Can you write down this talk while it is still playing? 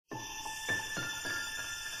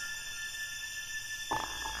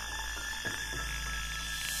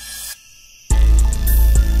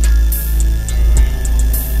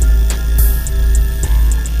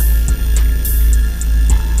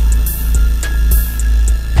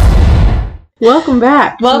Welcome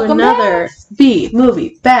back to another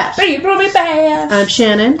B-Movie Bash. B-Movie Bash. I'm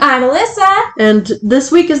Shannon. I'm Alyssa. And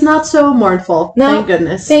this week is not so mournful. No. Thank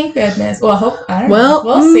goodness. Thank goodness. Well, I don't know.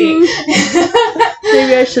 We'll see.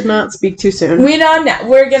 Maybe I should not speak too soon. We don't know.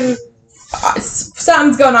 We're going to...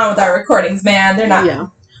 something's going on with our recordings, man. They're not... Yeah.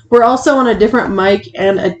 We're also on a different mic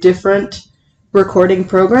and a different recording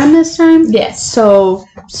program this time. Yes. So,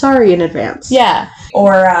 sorry in advance. Yeah.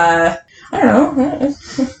 Or, I don't know.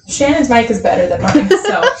 Shannon's mic is better than mine,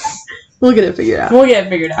 so... We'll get it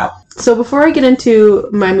figured out. So before I get into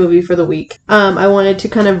my movie for the week, I wanted to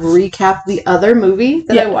kind of recap the other movie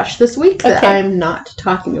that I watched this week that I'm not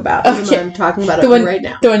talking about. Okay. I'm talking about right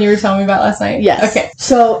now. The one you were telling me about last night? Yes. Okay.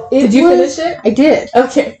 So did you finish it? I did.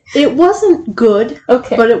 Okay. It wasn't good,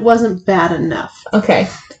 but it wasn't bad enough. Okay.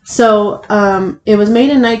 So it was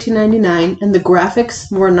made in 1999, and the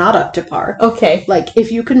graphics were not up to par. Okay. Like,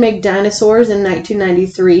 if you could make dinosaurs in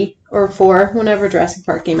 1993 or 4, whenever Jurassic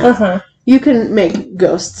Park came out, you can make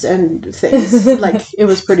ghosts and things. Like, it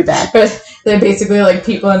was pretty bad. They're basically like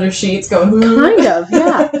people under sheets going... Kind of,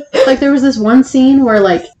 yeah. Like, there was this one scene where,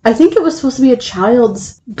 like, I think it was supposed to be a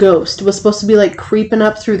child's ghost. Was supposed to be, like, creeping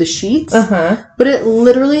up through the sheets. But it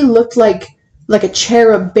literally looked like a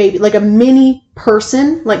cherub baby. Like a mini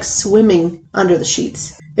person, like, swimming under the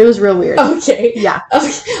sheets. It was real weird. Okay. Yeah.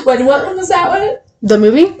 Okay. What one was that one? The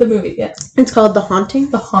movie? The movie, yes. It's called The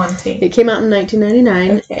Haunting. The Haunting. It came out in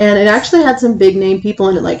 1999, and it actually had some big name people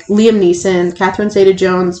in it, like Liam Neeson, Catherine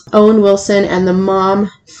Zeta-Jones, Owen Wilson, and the mom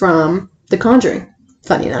from The Conjuring.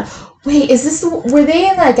 Funny enough. Wait, were they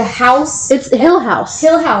in like a house? It's Hill House.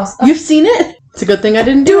 Hill House. You've seen it? It's a good thing I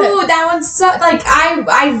didn't do it. Dude, that one's so, like,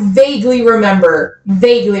 I vaguely remember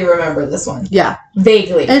this one. Yeah.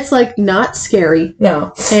 Vaguely. It's, like, not scary.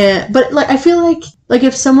 No. But, like, I feel like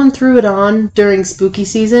if someone threw it on during spooky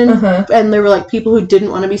season, and there were, like, people who didn't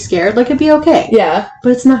want to be scared, like, it'd be okay. Yeah.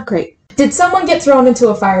 But it's not great. Did someone get thrown into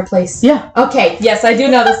a fireplace? Yeah. Okay, yes, I do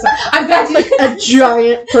know this one. I'm glad you... Like, a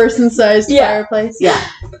giant person-sized fireplace? Yeah.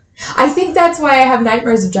 I think that's why I have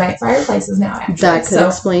nightmares of giant fireplaces now, actually. That could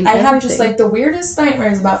explain everything. I have just, like, the weirdest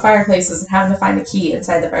nightmares about fireplaces and having to find the key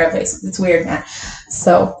inside the fireplace. It's weird, man.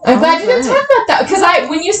 So, I'm glad you didn't talk about that. Because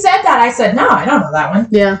when you said that, I said, no, I don't know that one.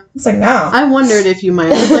 Yeah. It's like, no. I wondered if you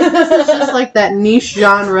might. I was like, this is just, like, that niche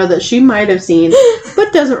genre that she might have seen,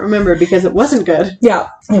 but doesn't remember because it wasn't good. Yeah,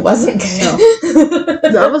 it wasn't good.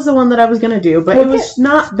 No. That was the one that I was going to do, but it was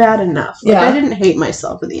not bad enough. Like, I didn't hate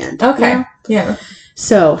myself at the end. Okay. You know? Yeah.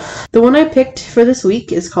 So, the one I picked for this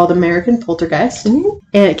week is called American Poltergeist, and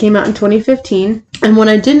it came out in 2015. And what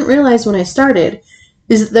I didn't realize when I started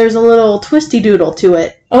is that there's a little twisty doodle to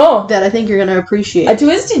it. Oh. That I think you're going to appreciate. A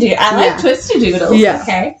twisty doodle. I like twisty doodles. Yeah.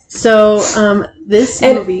 Okay. So, this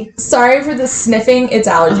movie... Sorry for the sniffing. It's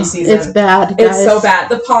allergy season. It's bad, guys. It's so bad.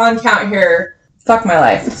 The pollen count here, fuck my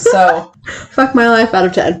life. So... Fuck my life out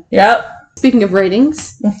of 10. Yep. Speaking of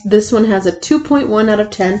ratings, this one has a 2.1 out of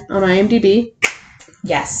 10 on IMDb.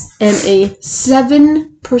 Yes. And a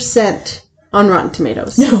 7% on Rotten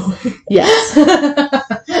Tomatoes. No. Yes.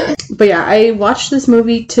 But yeah, I watched this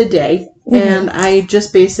movie today, and I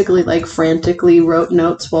just basically, like, frantically wrote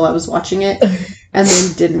notes while I was watching it, and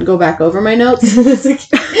then didn't go back over my notes.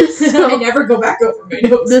 So, I never go back over my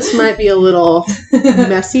notes. This might be a little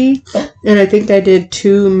messy, and I think I did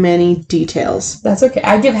too many details. That's okay.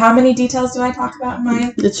 How many details do I talk about in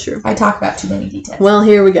mine? It's true. I talk about too many details. Well,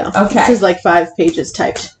 here we go. Okay. This is like 5 pages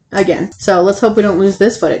typed again. So let's hope we don't lose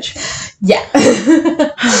this footage. Yeah.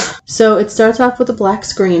 So it starts off with a black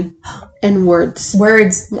screen and words.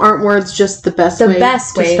 Words. Aren't words just the best way to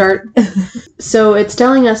start? So it's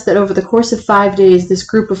telling us that over the course of 5 days, this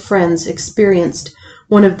group of friends experienced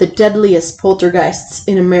one of the deadliest poltergeists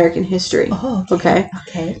in American history. Oh, okay.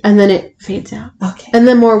 Okay. And then it fades out. Okay. And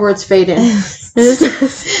then more words fade in. And it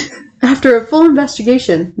says, after a full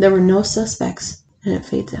investigation, there were no suspects. And it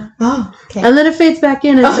fades out. Oh, okay. And then it fades back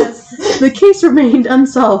in and says, the case remained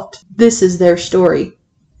unsolved. This is their story.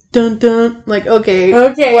 Dun dun. Like, okay.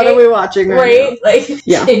 What are we watching right now? Like,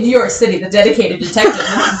 yeah. In New York City, the dedicated detective.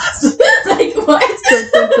 Like, what? Dun,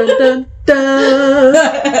 dun, dun, dun,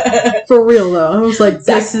 dun. For real, though. I was like,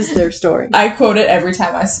 this is their story. I quote it every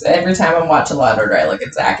time I'm watching Law & Order. I look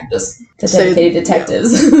at Zach and just, the dedicated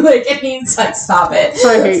detectives. Yeah. Like, it means, like, stop it.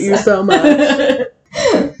 I hate you so much.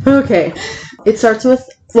 Okay. It starts with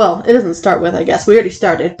Well, it doesn't start with, I guess. We already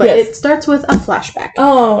started, but it starts with a flashback.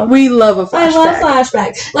 Oh. We love a flashback. I love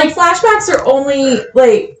flashbacks. Like, flashbacks are only,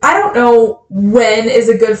 like, I don't know when is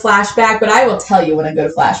a good flashback, but I will tell you when a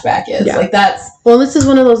good flashback is. Yeah. Like, that's... Well, this is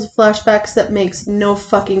one of those flashbacks that makes no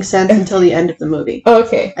fucking sense until the end of the movie.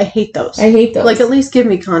 Okay. I hate those. Like, at least give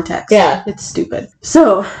me context. Yeah. It's stupid.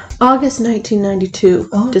 So, August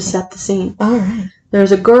 1992, to set the scene. All right.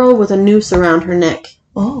 There's a girl with a noose around her neck.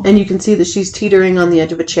 Oh. And you can see that she's teetering on the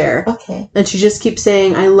edge of a chair. Okay. And she just keeps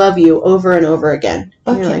saying, I love you, over and over again.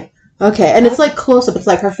 And you're like, okay. And it's like close up. It's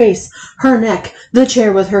like her face, her neck, the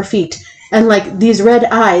chair with her feet. And like these red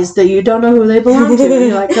eyes that you don't know who they belong to. And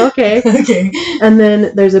you're like, okay. Okay. And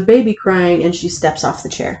then there's a baby crying and she steps off the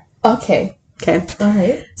chair. Okay. Okay. All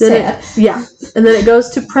right. Then and then it goes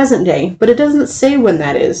to present day. But it doesn't say when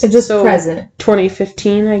that is. It's just present.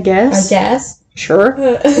 2015, I guess. I guess. Sure.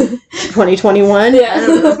 2021? Yeah. I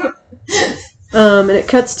don't know. And it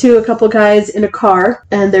cuts to a couple guys in a car,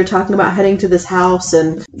 and they're talking about heading to this house,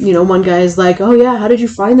 and, you know, one guy's like, oh yeah, how did you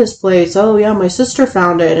find this place? Oh yeah, my sister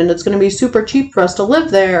found it, and it's going to be super cheap for us to live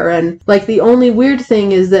there, and, like, the only weird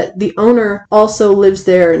thing is that the owner also lives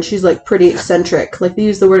there, and she's, like, pretty eccentric. Like, they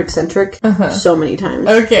use the word eccentric so many times.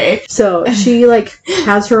 Okay. So, she, like,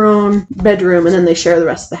 has her own bedroom, and then they share the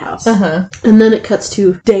rest of the house. And then it cuts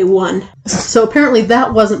to day one. So, apparently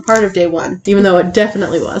that wasn't part of day one, even though it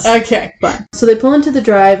definitely was. Okay. But so they pull into the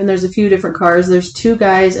drive, and there's a few different cars. There's 2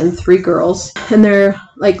 guys and 3 girls, and they're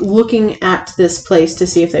like looking at this place to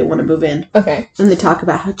see if they want to move in. Okay. And they talk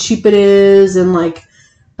about how cheap it is, and like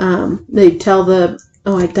they tell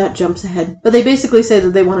that jumps ahead, but they basically say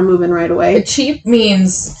that they want to move in right away. Cheap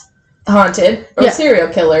means haunted or serial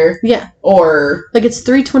killer. Yeah. Or like it's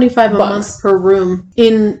 $325 a month per room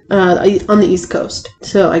in on the East Coast.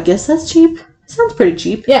 So I guess that's cheap. Sounds pretty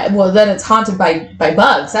cheap. Yeah, well, then it's haunted by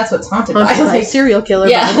bugs. That's what's haunted by. Like serial killer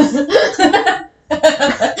bugs.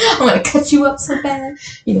 I'm going to cut you up so bad.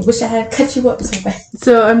 You know, wish I had cut you up so bad.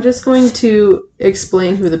 So I'm just going to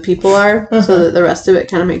explain who the people are so that the rest of it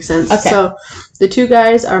kind of makes sense. Okay. So the 2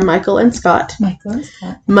 guys are Michael and Scott.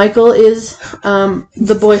 Michael is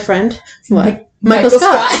the boyfriend. What? Michael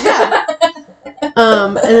Scott. Yeah.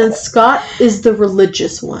 And then Scott is the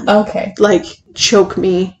religious one. Okay. Like, choke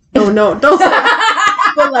me. Oh, no, don't say that.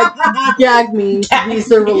 But, like, gag me. He's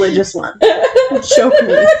the religious one. Choke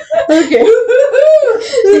me. Okay.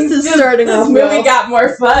 This is starting off well. This movie got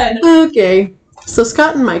more fun. Okay. So,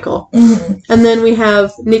 Scott and Michael. And then we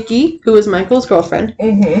have Nikki, who is Michael's girlfriend.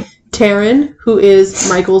 Taryn, who is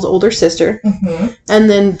Michael's older sister. And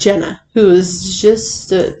then Jenna, who is just,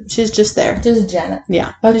 she's just there. Just Jenna.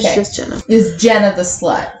 Yeah. Okay. She's just Jenna. Is Jenna the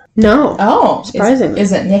slut? No. Oh. Surprisingly.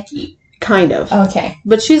 Is it Nikki? Kind of. Okay.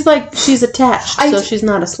 But she's attached, so she's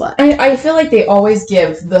not a slut. I feel like they always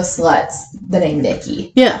give the sluts the name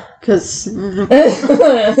Nikki. Yeah, because...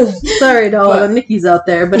 sorry to all the Nickies out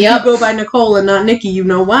there, but if you go by Nicole and not Nikki, you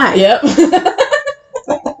know why. Yep.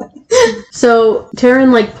 So,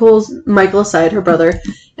 Taryn, like, pulls Michael aside, her brother,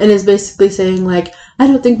 and is basically saying, like, I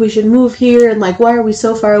don't think we should move here, and, like, why are we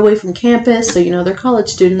so far away from campus? So, you know, they're college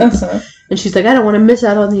students. And she's like, I don't want to miss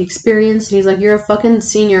out on the experience. And he's like, you're a fucking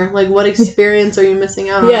senior. Like, what experience are you missing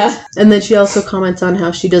out on? Yeah. And then she also comments on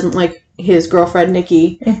how she doesn't like his girlfriend,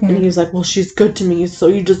 Nikki. And he's like, well, she's good to me, so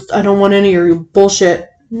I don't want any of your bullshit.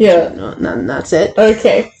 Yeah. And that's it.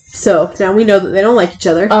 Okay. So, now we know that they don't like each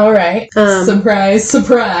other. All right. Surprise,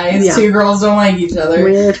 surprise. Yeah. 2 girls don't like each other.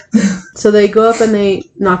 Weird. So, they go up and they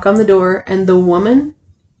knock on the door, and the woman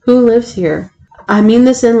who lives here, I mean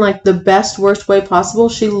this in, like, the best, worst way possible,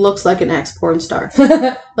 she looks like an ex-porn star.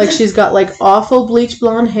 Like, she's got, like, awful bleach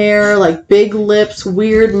blonde hair, like, big lips,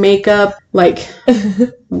 weird makeup, like,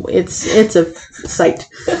 it's a sight.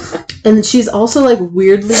 And she's also, like,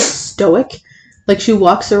 weirdly stoic. Like, she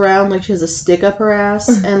walks around like she has a stick up her ass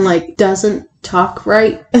and, like, doesn't talk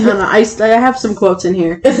right. I don't know. I have some quotes in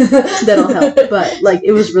here that'll help. But, like,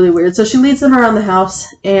 it was really weird. So she leads them around the house,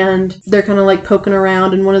 and they're kind of, like, poking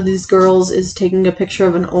around, and one of these girls is taking a picture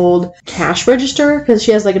of an old cash register because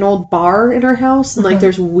she has, like, an old bar in her house, and, like,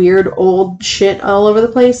 there's weird old shit all over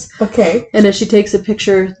the place. Okay. And as she takes a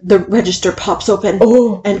picture, the register pops open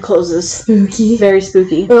and closes. Spooky. Very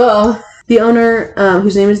spooky. Ugh. The owner,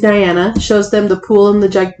 whose name is Diana, shows them the pool and the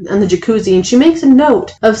jacuzzi, and she makes a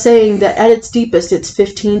note of saying that at its deepest, it's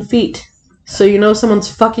 15 feet. So you know someone's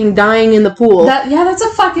fucking dying in the pool. That's a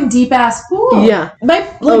fucking deep-ass pool. Yeah. My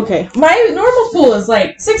normal pool is,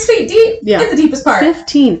 like, 6 feet deep in the deepest part.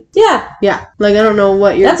 15. Yeah. Yeah. Like, I don't know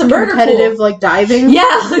what you're... That's a murder competitive, pool. like, diving?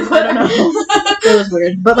 Yeah. Like, I don't know. It was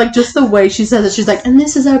weird. But, like, just the way she says it, she's like, and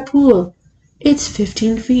this is our pool. It's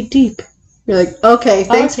 15 feet deep. You're like, okay,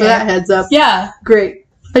 thanks for that heads up. Yeah. Great.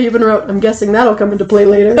 I even wrote, I'm guessing that'll come into play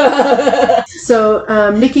later.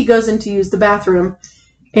 So Nikki goes in to use the bathroom,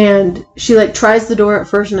 and she like tries the door at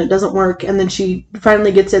first and it doesn't work, and then she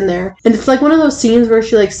finally gets in there, and it's like one of those scenes where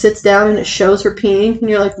she like sits down and it shows her peeing, and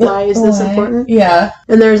you're like, why is this important? Yeah.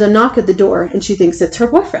 And there's a knock at the door, and she thinks it's her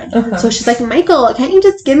boyfriend. So she's like, Michael, can't you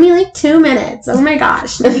just give me like 2 minutes? Oh my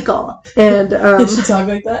gosh, Michael. And did she talk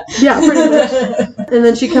like that? Yeah, pretty much. And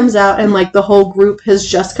then she comes out, and like the whole group has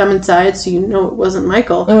just come inside, so you know it wasn't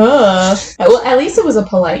Michael. Well, at least it was a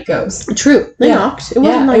polite ghost. True. They knocked. It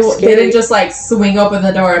wasn't like scary. They didn't just like swing open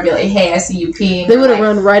the door and be like, hey, I see you peeing. They would have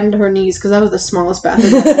run right into her knees, because that was the smallest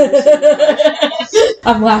bathroom.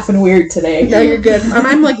 I'm laughing weird today. No, you're good.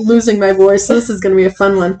 I'm like losing my voice, so this is going to be a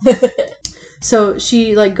fun one. So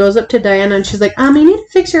she like goes up to Diana and she's like, you need to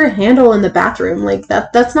fix your handle in the bathroom. Like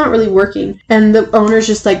that's not really working. And the owner's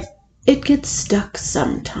just like, it gets stuck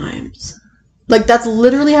sometimes. Like that's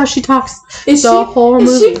literally how she talks. Is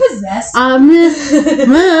she possessed?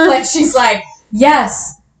 Like she's like,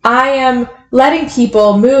 yes, I am letting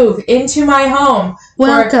people move into my home.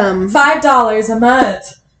 Welcome. For $5 a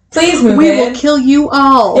month. Please move in. We will kill you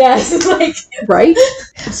all. Yes, like right.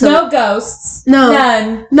 So, no ghosts. No.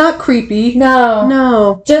 None. Not creepy. No.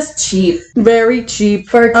 No. Just cheap. Very cheap.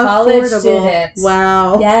 For college students.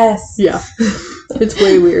 Wow. Yes. Yeah. It's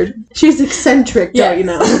way weird. She's eccentric, don't you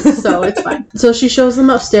know? So it's fine. So she shows them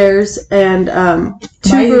upstairs, and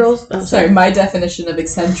two girls. Oh, sorry. My definition of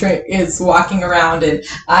eccentric is walking around, and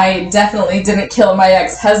I definitely didn't kill my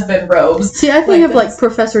ex-husband robes. See, I think of like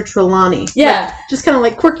Professor Trelawney. Yeah. Like, just kind of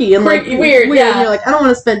like quirky and like weird. Yeah. And you're like, I don't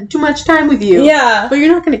want to spend too much time with you. Yeah. But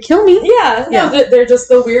you're not going to kill me. Yeah. No, they're just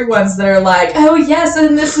the weird ones that are like, oh yes,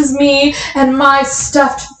 and this is me and my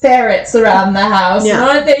stuffed ferrets around the house. Yeah.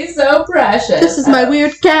 Aren't they so precious? This is my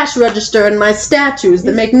weird cash register and my statues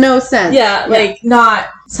that make no sense. Yeah, like not.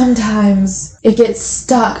 Sometimes it gets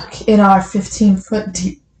stuck in our 15-foot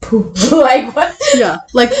deep pool. Like what? Yeah,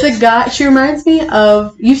 like the guy. She reminds me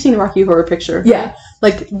of, you've seen Rocky Horror Picture. Yeah.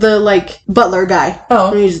 Like the butler guy.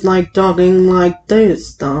 Oh. And he's like talking like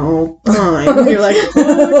this the whole time. And you're like,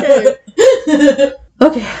 oh, okay.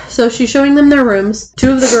 Okay, so she's showing them their rooms.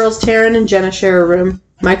 2 of the girls, Taryn and Jenna, share a room.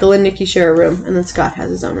 Michael and Nikki share a room, and then Scott has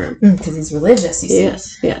his own room. Because he's religious, you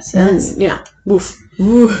see. Yes. And yeah, woof.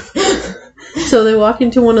 So they walk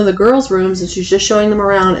into one of the girls' rooms, and she's just showing them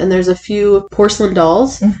around, and there's a few porcelain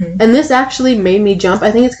dolls. Mm-hmm. And this actually made me jump.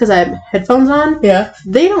 I think it's because I have headphones on. Yeah.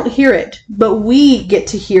 They don't hear it, but we get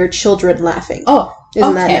to hear children laughing. Oh,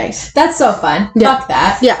 Isn't that nice? That's so fun. Yeah. Fuck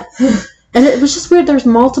that. Yeah. And it was just weird. There's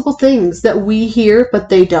multiple things that we hear, but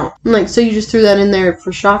they don't. And like, so you just threw that in there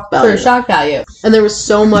for shock value. For shock value. And there was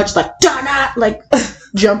so much like,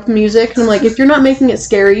 jump music. And I'm like, if you're not making it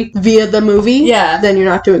scary via the movie, then you're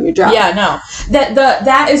not doing your job. Yeah, no.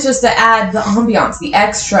 That is just to add the ambiance, the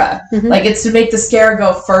extra. Mm-hmm. Like, it's to make the scare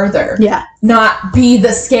go further. Yeah. Not be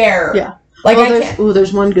the scare. Yeah. Like,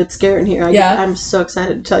 there's one good scare in here. I'm so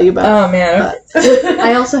excited to tell you about. Oh, man.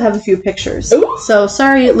 I also have a few pictures. Ooh. So,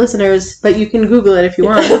 sorry, listeners, but you can Google it if you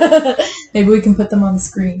want. Maybe we can put them on the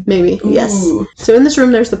screen. Maybe, Ooh. Yes. So, in this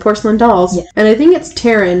room, there's the porcelain dolls. Yeah. And I think it's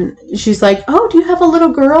Taryn. She's like, oh, do you have a little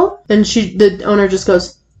girl? And the owner just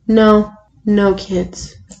goes, no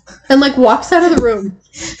kids. And, like, walks out of the room.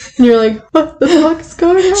 And you're like, what the fuck is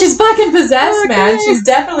going on? She's fucking possessed, man. She's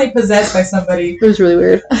definitely possessed by somebody. It was really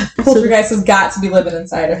weird. Poltergeist has got to be living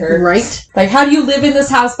inside of her. Right? Like, how do you live in this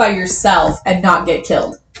house by yourself and not get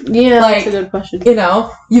killed? Yeah, that's a good question. You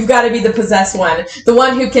know, you've got to be the possessed one. The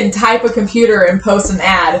one who can type a computer and post an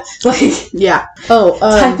ad. Like, yeah. Oh,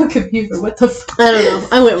 type a computer. What the fuck? I don't know.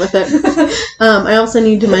 I went with it. I also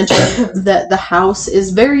need to mention that the house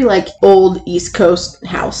is very, like, old East Coast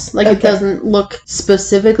house. Like, it doesn't look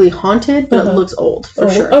specifically haunted, but it looks old, for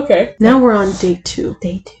sure. Okay. Now we're on day 2.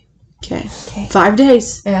 Day 2. Okay. 5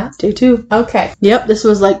 days. Yeah. Day 2. Okay. Yep, this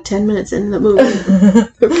was like 10 minutes into the movie.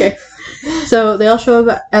 Okay. So they all show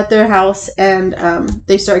up at their house, and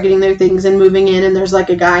they start getting their things and moving in, and there's like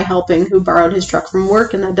a guy helping who borrowed his truck from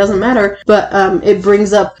work, and that doesn't matter. But it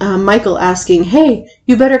brings up Michael asking, hey,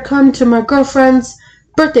 you better come to my girlfriend's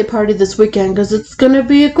birthday party this weekend because it's going to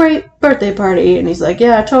be a great birthday party. And he's like,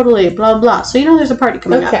 yeah, totally, blah, blah. So you know there's a party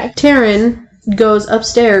coming up. Taryn goes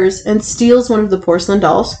upstairs and steals one of the porcelain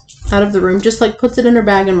dolls out of the room, just like puts it in her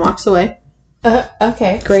bag and walks away.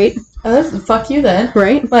 Okay. Great. Fuck you then.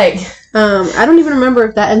 Right? Like, I don't even remember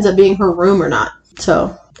if that ends up being her room or not.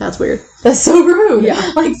 So That's weird. That's so rude.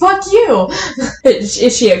 Yeah. Like, fuck you.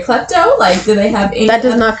 Is she a klepto? Like, do they have any... That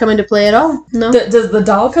does not come into play at all. No. Does the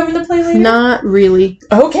doll come into play later? Not really.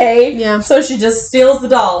 Okay. Yeah. So she just steals the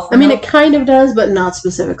doll. I mean, it kind of does, but not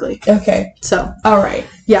specifically. Okay. So. Alright.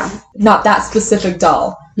 Yeah. Not that specific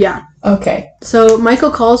doll. Yeah. Okay. So Michael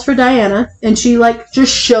calls for Diana, and she, like,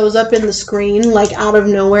 just shows up in the screen, like, out of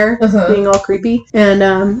nowhere, being all creepy.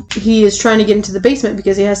 And he is trying to get into the basement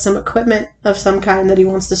because he has some equipment of some kind that he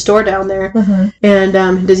wants to store down there.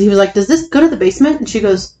 And he was like, does this go to the basement? And she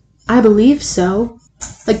goes, I believe so.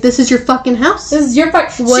 Like, this is your fucking house. This is your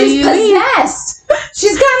fucking... She's possessed.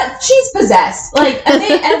 She's possessed. Like,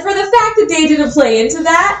 and for the fact that they didn't play into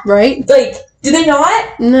that... Right? Like, do they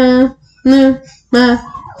not? No.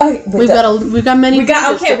 Okay, we've got many. We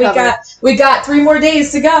got 3 more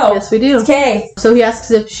days to go. Yes, we do. Okay. So he asks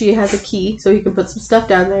if she has a key so he can put some stuff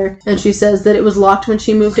down there, and she says that it was locked when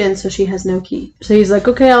she moved in, so she has no key. So he's like,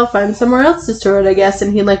 okay, I'll find somewhere else to store it, I guess.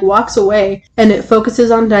 And he like walks away, and it focuses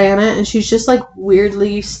on Diana, and she's just like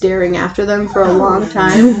weirdly staring after them for a long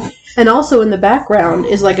time. And also in the background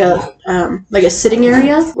is like a sitting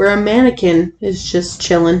area where a mannequin is just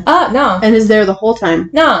chilling. No. And is there the whole time.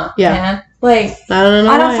 No. Yeah. Man. Like, I don't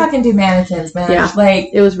know. I don't fucking do mannequins, man. Yeah. Like,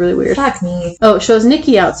 it was really weird. Fuck me. Oh, it shows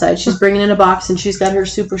Nikki outside. She's bringing in a box, and she's got her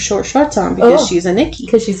super short shorts on because she's a Nikki.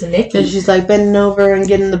 Because she's a Nikki. And she's like bending over and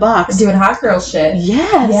getting the box. Doing hot girl shit.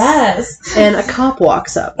 Yes. And a cop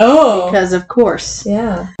walks up. Oh. Because of course.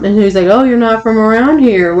 Yeah. And he's like, oh, you're not from around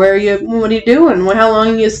here. Where are you? What are you doing? How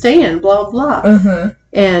long are you staying? Blah, blah.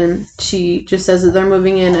 And she just says that they're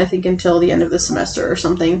moving in, I think, until the end of the semester or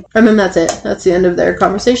something. And then that's it. That's the end of their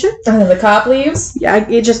conversation. And then the cop leaves? Yeah,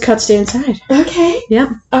 it just cuts to inside. Okay.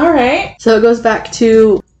 Yeah. All right. So it goes back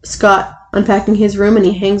to Scott unpacking his room, and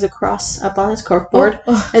he hangs a cross up on his corkboard.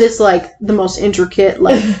 And it's like the most intricate,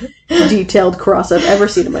 like detailed cross I've ever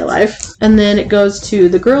seen in my life. And then it goes to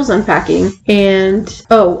the girls unpacking, and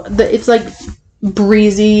it's like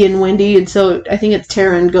breezy and windy, and so I think it's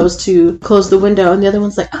Taryn goes to close the window, and the other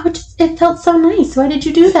one's like, oh, it felt so nice, why did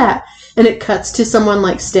you do that? And it cuts to someone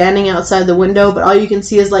like standing outside the window, but all you can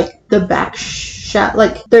see is like the back shot,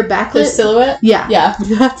 like their backlit. Their silhouette? Yeah.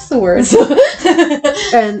 That's the word.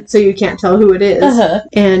 And so you can't tell who it is.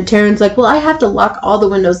 And Taryn's like, well, I have to lock all the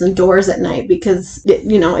windows and doors at night because,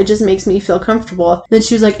 it just makes me feel comfortable. Then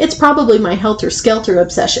she was like, it's probably my helter-skelter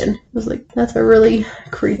obsession. I was like, that's a really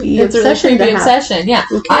creepy obsession. Yeah.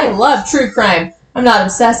 Okay. I love true crime. I'm not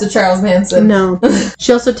obsessed with Charles Manson. No.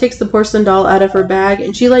 She also takes the porcelain doll out of her bag,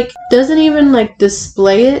 and she, like, doesn't even, like,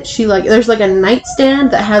 display it. She, like, there's, like, a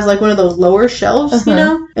nightstand that has, like, one of those lower shelves, you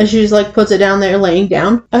know? And she just, like, puts it down there laying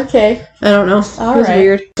down. Okay. I don't know. It was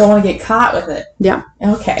weird. Don't want to get caught with it. Yeah.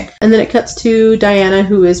 Okay. And then it cuts to Diana,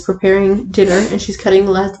 who is preparing dinner, and she's cutting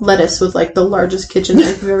lettuce with, like, the largest kitchen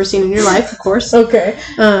knife you've ever seen in your life, of course. Okay.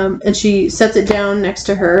 And she sets it down next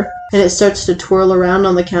to her, and it starts to twirl around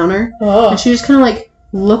on the counter. And she just kind of, like,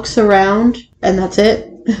 looks around, and that's it.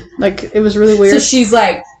 Like, it was really weird. So she's,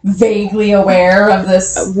 like, vaguely aware of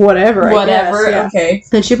this... Whatever, I guess, yeah. Okay.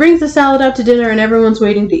 And she brings the salad out to dinner, and everyone's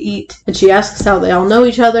waiting to eat. And she asks how they all know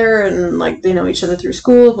each other, and, like, they know each other through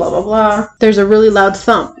school, blah, blah, blah. There's a really loud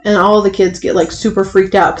thump, and all the kids get, like, super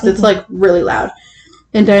freaked out, because it's, like, really loud.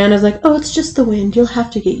 And Diana's like, oh, it's just the wind. You'll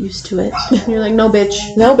have to get used to it. And you're like, no, bitch.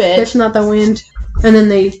 No, bitch. It's not the wind. And then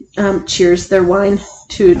they cheers their wine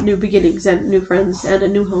to new beginnings and new friends and a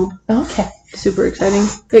new home. Okay. Super exciting.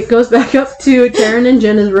 It goes back up to Taryn and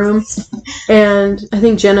Jenna's room, and I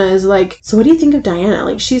think Jenna is like, so what do you think of Diana?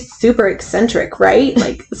 Like, she's super eccentric, right?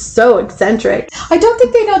 Like, so eccentric. I don't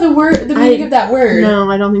think they know the meaning of that word.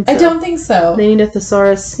 No, I don't think so. I don't think so. They need a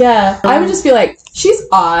thesaurus. Yeah. I would just be like, she's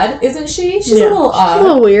odd, isn't she? She's a little odd. She's a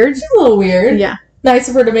little weird. She's a little weird. Yeah. Nice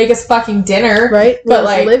of her to make us fucking dinner. Right? But,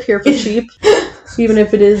 like... live here for cheap. Even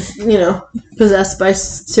if it is, possessed by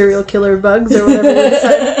serial killer bugs or whatever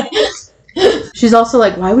it is. She's also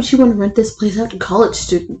like, why would she want to rent this place out to college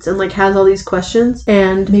students? And, like, has all these questions.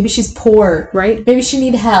 And maybe she's poor. Right? Maybe she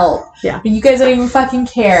need help. Yeah. But you guys don't even fucking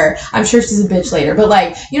care. I'm sure she's a bitch later. But,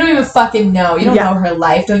 like, you don't even fucking know. You don't know her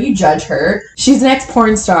life. Don't you judge her. She's an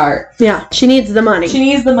ex-porn star. Yeah. She needs the money. She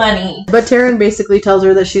needs the money. But Taryn basically tells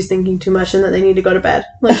her that she's thinking too much and that they need to go to bed.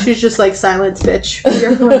 Like, she's just like, silence, bitch.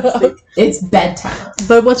 You're going to sleep. It's bedtime.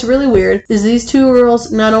 But what's really weird is these two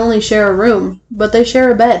girls not only share a room, but they share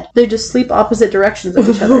a bed. They just sleep opposite directions of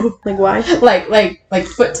each other. Like, why? Like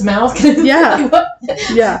foot to mouth? Yeah.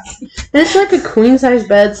 Yeah. And it's like a queen-size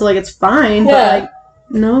bed, so, like, it's fine, but, like,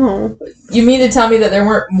 no. You mean to tell me that there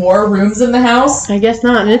weren't more rooms in the house? I guess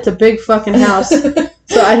not, and it's a big fucking house.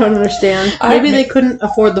 So I don't understand. Maybe they couldn't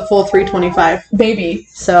afford the full $325. Maybe.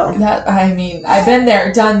 So that, I mean, I've been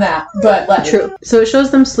there, done that, but like, true. So it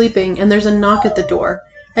shows them sleeping, and there's a knock at the door,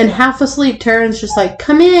 and half asleep, Taryn's just like,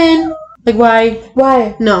 "Come in." Like, why?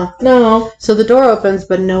 Why? No. So the door opens,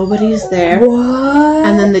 but nobody's there. What?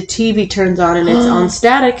 And then the TV turns on, and it's on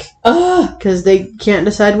static. Because they can't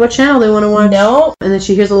decide what channel they want to watch. No. And then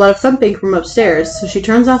she hears a lot of thumping from upstairs. So she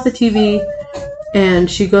turns off the TV,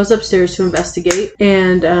 and she goes upstairs to investigate.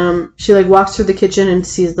 And she, like, walks through the kitchen and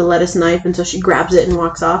sees the lettuce knife, and so she grabs it and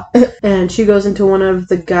walks off. And she goes into one of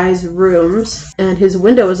the guy's rooms, and his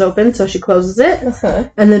window is open, so she closes it.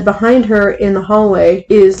 And then behind her in the hallway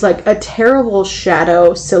is, like, a terrible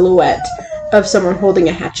shadow silhouette of someone holding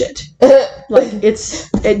a hatchet. Like,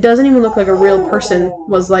 it doesn't even look like a real person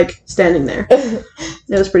was, like, standing there. It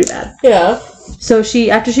was pretty bad. Yeah. So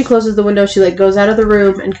after she closes the window, she, like, goes out of the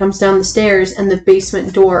room and comes down the stairs, and the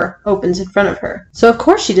basement door opens in front of her. So, of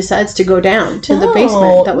course, she decides to go down to the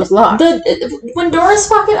basement that was locked. When doors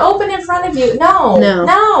fucking open in front of you. No.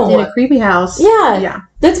 In a creepy house. Yeah.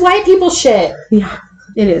 That's white people shit. Yeah,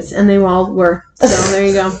 it is. And they all were. So, there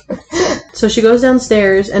you go. So she goes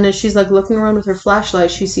downstairs, and as she's, like, looking around with her flashlight,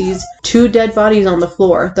 she sees 2 dead bodies on the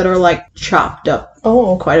floor that are, like, chopped up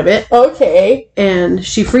quite a bit. Okay. And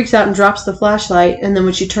she freaks out and drops the flashlight, and then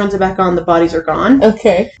when she turns it back on, the bodies are gone.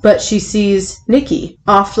 Okay. But she sees Nikki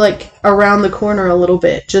off, like, around the corner a little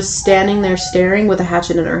bit, just standing there staring with a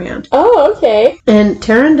hatchet in her hand. Oh, okay. And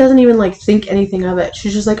Taryn doesn't even, like, think anything of it.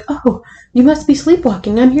 She's just like, "Oh, you must be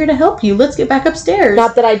sleepwalking. I'm here to help you. Let's get back upstairs."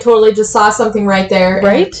 Not that I totally just saw something right there.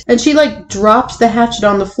 Right? And she, like, drops the hatchet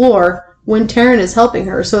on the floor when Taryn is helping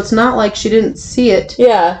her, so it's not like she didn't see it.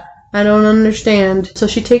 Yeah. I don't understand. So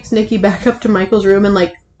she takes Nikki back up to Michael's room and,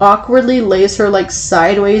 like, awkwardly lays her, like,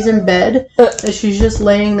 sideways in bed. And she's just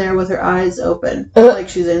laying there with her eyes open. Like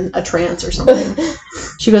she's in a trance or something.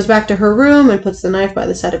 She goes back to her room and puts the knife by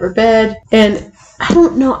the side of her bed. And I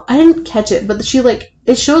don't know. I didn't catch it. But she, like,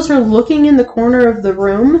 it shows her looking in the corner of the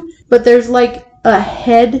room. But there's, like, a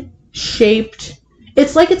head-shaped...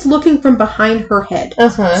 It's like it's looking from behind her head.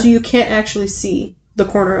 So you can't actually see the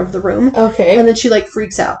corner of the room. Okay. And then she, like,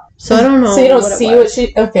 freaks out. So I don't know. So you don't see what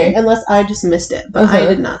she... Okay. Unless I just missed it. But I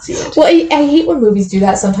did not see it. Well, I hate when movies do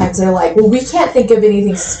that sometimes. They're like, well, we can't think of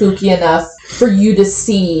anything spooky enough for you to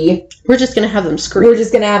see. We're just going to have them scream. We're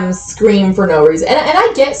just going to have them scream for no reason. And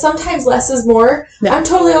I get sometimes less is more. Yeah. I'm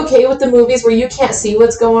totally okay with the movies where you can't see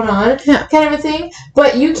what's going on. Yeah. Kind of a thing.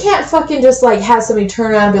 But you can't fucking just, like, have somebody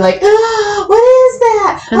turn around and be like, oh, what is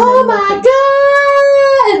that? And oh, my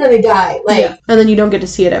God. And then they die. Like, yeah. And then you don't get to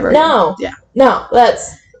see it ever. No. Yeah. No,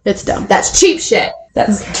 it's dumb. That's cheap shit.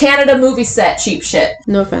 That's Canada movie set cheap shit.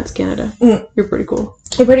 No offense, Canada. You're pretty cool.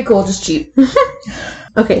 You're pretty cool, just cheap.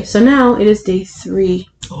 Okay, so now it is day 3.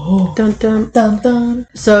 Oh. Dun dun. Dun dun.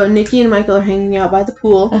 So Nikki and Michael are hanging out by the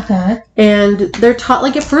pool. And they're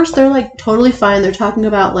like, at first they're, like, totally fine. They're talking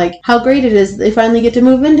about, like, how great it is that they finally get to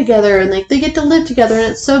move in together and, like, they get to live together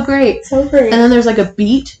and it's so great. So great. And then there's, like, a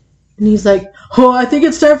beat. And he's like, oh, I think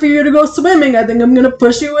it's time for you to go swimming. I think I'm going to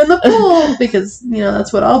push you in the pool. Because, you know,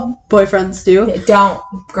 that's what all boyfriends do.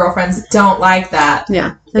 Girlfriends don't like that.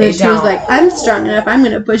 Yeah. And then she was like, I'm strong enough. I'm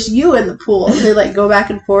going to push you in the pool. And they, like, go back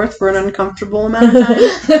and forth for an uncomfortable amount of time.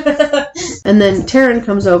 And then Taryn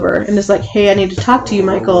comes over and is like, hey, I need to talk to you,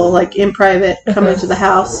 Michael, like, in private. Come into the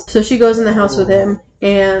house. So she goes in the house with him.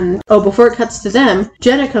 And, before it cuts to them,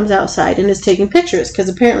 Jenna comes outside and is taking pictures, because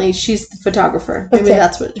apparently she's the photographer. Maybe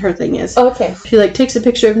that's what her thing is. Okay. She, like, takes a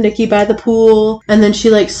picture of Nikki by the pool, and then she,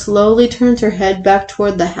 like, slowly turns her head back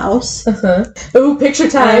toward the house. Oh, picture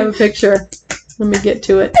time. I have a picture. Let me get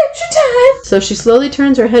to it. Picture time! So she slowly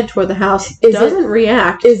turns her head toward the house, doesn't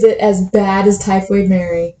react. Is it as bad as Typhoid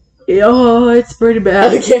Mary? Oh, it's pretty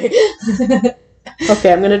bad. Okay.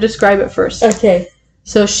 Okay, I'm going to describe it first. Okay.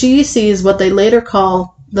 So she sees what they later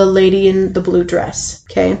call the lady in the blue dress,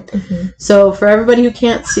 okay? So for everybody who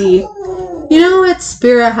can't see, you know at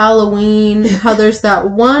Spirit Halloween, how there's that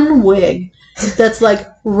one wig that's like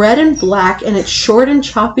red and black and it's short and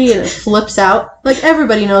choppy and it flips out? Like,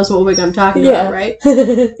 everybody knows what wig I'm talking about, right?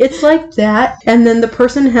 It's like that, and then the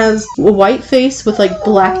person has a white face with, like,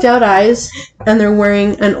 blacked out eyes, and they're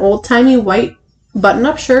wearing an old-timey white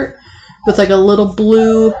button-up shirt with, like, a little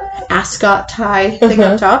blue ascot tie thing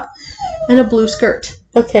up top, and a blue skirt.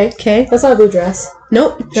 Okay. That's not a blue dress.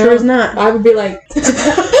 Nope, sure is not. I would be like...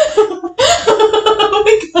 Oh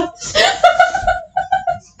my gosh.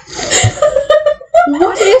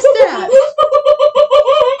 What is that?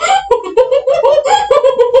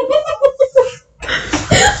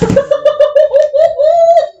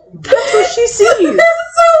 That's what she sees. It's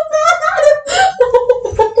so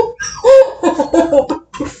bad.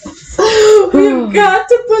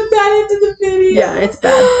 movie. Yeah, it's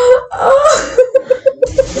bad.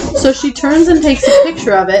 So she turns and takes a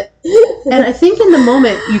picture of it, and I think in the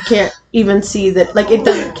moment you can't even see that, like, it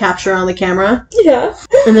doesn't capture on the camera. Yeah.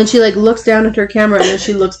 And then she, like, looks down at her camera, and then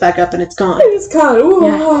she looks back up, and it's gone. It's gone. Ooh.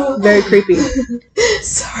 Yeah, very creepy.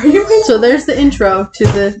 Sorry. So there's the intro to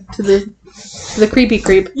the creepy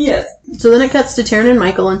creep. Yes. So then it cuts to Taryn and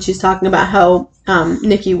Michael, and she's talking about how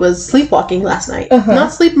Nikki was sleepwalking last night.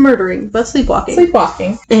 Not sleep murdering, but sleepwalking.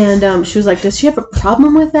 Sleepwalking. And she was like, does she have a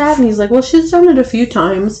problem with that? And he's like, well, she's done it a few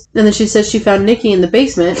times. And then she says she found Nikki in the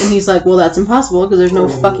basement. And he's like, well, that's impossible because there's no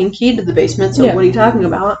fucking key to the basement. So what are you talking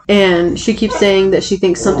about? And she keeps saying that she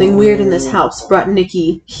thinks something weird in this house brought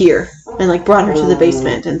Nikki here. And, like, brought her to the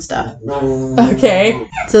basement and stuff. Okay.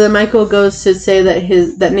 So then Michael goes to say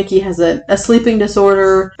that Nikki has a sleeping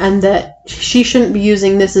disorder and that she shouldn't be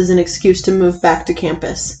using this as an excuse to move back to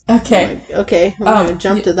campus. Okay. Like, okay, we're going to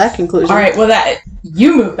jump to that conclusion. All right, well,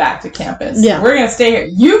 you move back to campus. Yeah. We're going to stay here.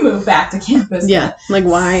 You move back to campus. Yeah, like,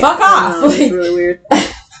 why? Fuck off. It's really weird.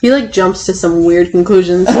 He, like, jumps to some weird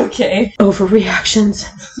conclusions. Okay. Overreactions.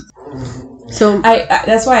 So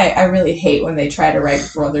that's why I really hate when they try to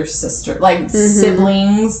write brother sister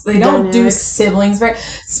siblings. They don't do siblings very.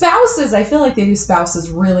 Spouses, I feel like they do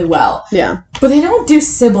spouses really well. Yeah, but they don't do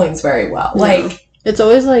siblings very well. Yeah. Like it's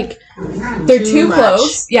always like they're too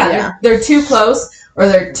close. Yeah. They're too close. Or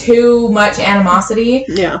they're too much animosity.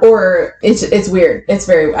 Yeah. Or it's weird. It's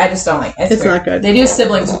very. I just don't like. It's not good. They do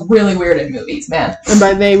siblings really weird in movies, man. And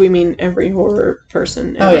by they we mean every horror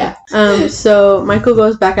person ever. Oh yeah. So Michael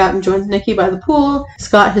goes back out and joins Nikki by the pool.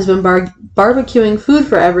 Scott has been barbecuing food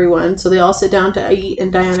for everyone, so they all sit down to eat,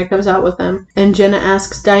 and Diana comes out with them. And Jenna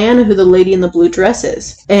asks Diana who the lady in the blue dress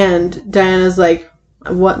is, and Diana's like,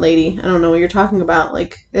 what lady? I don't know what you're talking about.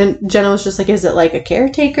 Like, and Jenna was just like, is it like a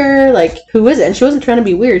caretaker? Like, who is it? And she wasn't trying to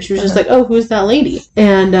be weird. She was just like, oh, who's that lady?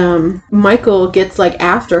 And Michael gets like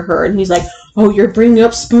after her, and he's like, oh, you're bringing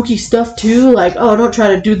up spooky stuff too? Like, oh, don't try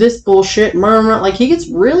to do this bullshit. Like, he gets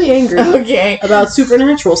really angry about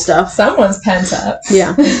supernatural stuff. Someone's pent up.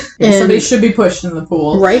 Yeah. And somebody should be pushed in the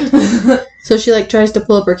pool. Right? So she, like, tries to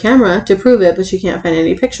pull up her camera to prove it, but she can't find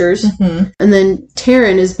any pictures. Mm-hmm. And then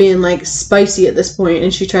Taryn is being, like, spicy at this point,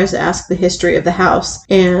 and she tries to ask the history of the house.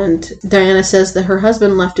 And Diana says that her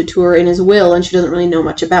husband left it to her in his will, and she doesn't really know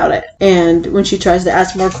much about it. And when she tries to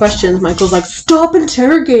ask more questions, Michael's like, stop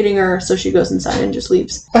interrogating her! So she goes inside and just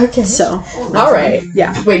leaves. Okay. So. All right.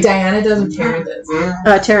 Yeah. Wait, Diana does or Taryn does?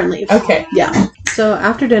 Taryn leaves. Okay. Yeah. So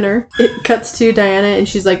after dinner, it cuts to Diana, and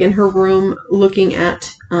she's, like, in her room looking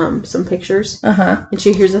at some pictures. And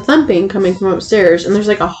she hears a thumping coming from upstairs, and there's,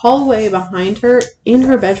 like, a hallway behind her in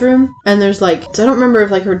her bedroom, and there's, like, so I don't remember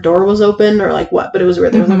if, like, her door was open or, like, what, but it was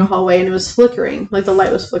weird. There was, like, a hallway, and it was flickering. Like, the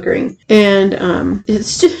light was flickering. And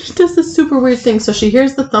it's just does this super weird thing. So she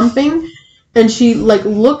hears the thumping, and she, like,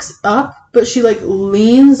 looks up, but she, like,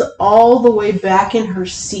 leans all the way back in her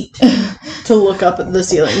seat to look up at the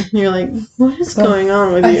ceiling. And you're like, what is going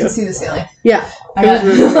on with you? I can see the ceiling. Yeah.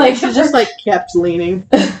 Like, she just, like, kept leaning.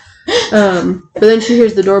 But then she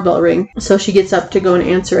hears the doorbell ring, so she gets up to go and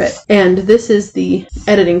answer it. And this is the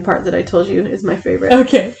editing part that I told you is my favorite.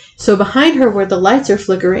 Okay. So behind her, where the lights are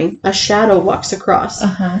flickering, a shadow walks across.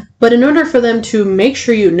 But in order for them to make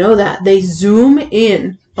sure you know that, they zoom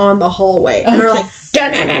in on the hallway. And they're like,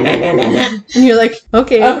 and you're like,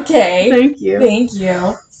 okay. Thank you.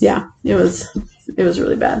 Yeah, it was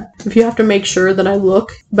really bad. If you have to make sure that I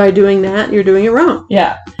look by doing that, you're doing it wrong.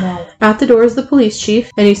 Yeah. At the door is the police chief,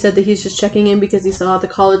 and he said that he's just checking in because he saw the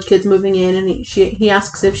college kids moving in, and he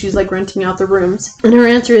asks if she's, like, renting out the rooms. And her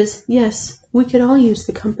answer is, yes, we could all use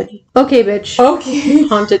the company. Okay, bitch. Okay.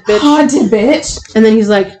 Haunted bitch. Haunted bitch. And then he's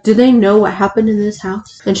like, do they know what happened in this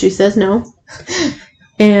house? And she says no.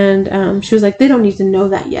 And she was like, they don't need to know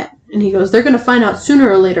that yet. And he goes, they're going to find out sooner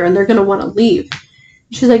or later, and they're going to want to leave.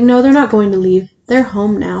 She's like, no, they're not going to leave. They're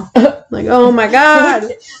home now. Like, oh my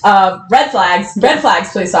God. Red flags. Red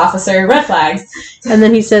flags, police officer. Red flags. And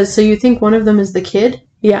then he says, so you think one of them is the kid?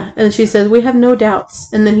 Yeah. And she says, we have no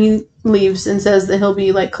doubts. And then he leaves and says that he'll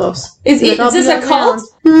be, like, close. Is this a cult?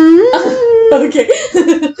 Okay.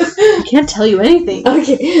 I can't tell you anything.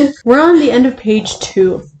 Okay. We're on the end of page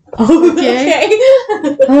 2. Okay.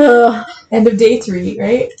 End of day 3,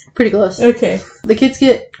 right? Pretty close. Okay. The kids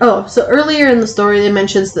so earlier in the story they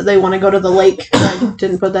mentions that they want to go to the lake. I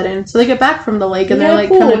didn't put that in. So they get back from the lake and they're, like,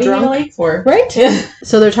 kind of drunk. What do you need a lake for? Right? Yeah.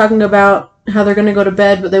 So they're talking about how they're going to go to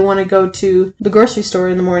bed, but they want to go to the grocery store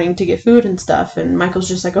in the morning to get food and stuff. And Michael's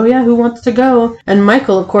just like, oh yeah, who wants to go? And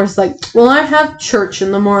Michael, of course, like, well, I have church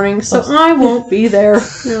in the morning, so I won't be there.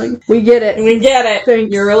 You're like, we get it. We get it.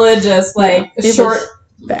 Thanks. You're religious. Like,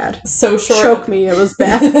 bad. So short. Choke me, it was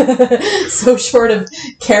bad. So short of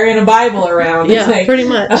carrying a Bible around. Yeah, like, pretty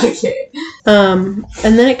much. Okay. And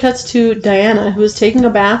then it cuts to Diana, who is taking a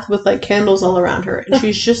bath with, like, candles all around her. And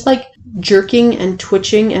she's just, like, jerking and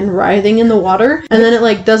twitching and writhing in the water. And then it,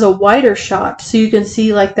 like, does a wider shot so you can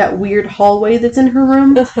see, like, that weird hallway that's in her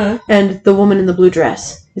room. And the woman in the blue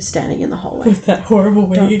dress is standing in the hallway. With that horrible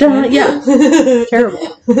wave. Yeah.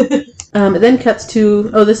 Terrible. It then cuts to...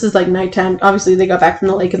 Oh, this is, like, nighttime. Obviously, they got back from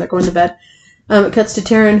the lake and they're going to bed. It cuts to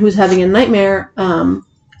Taryn, who's having a nightmare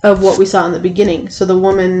of what we saw in the beginning. So the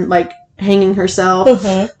woman, like, hanging herself,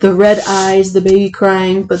 the red eyes, the baby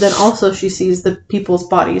crying, but then also she sees the people's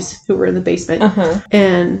bodies who were in the basement.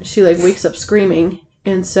 And she, like, wakes up screaming.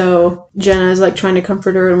 And so Jenna is, like, trying to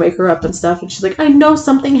comfort her and wake her up and stuff. And she's like, I know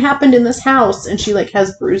something happened in this house. And she, like,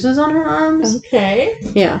 has bruises on her arms. Okay.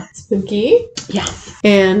 Yeah. Spooky. Yeah.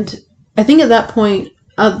 And I think at that point,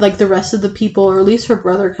 like, the rest of the people, or at least her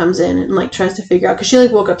brother, comes in and, like, tries to figure out, because she,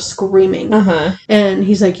 like, woke up screaming. And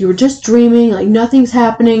he's like, you were just dreaming, like, nothing's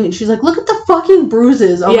happening. And she's like, look at the fucking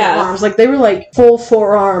bruises on my arms. Like, they were, like, full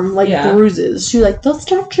forearm, like, bruises. She's like, they'll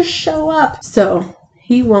start to show up. So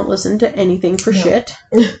he won't listen to anything for shit.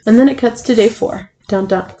 And then it cuts to day 4. Dun,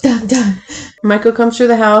 dun. Dun, dun. Michael comes through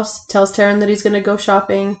the house, tells Taryn that he's going to go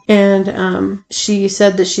shopping, and she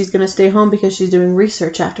said that she's going to stay home because she's doing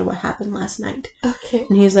research after what happened last night. Okay.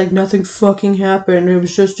 And he's like, nothing fucking happened. It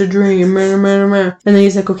was just a dream. And then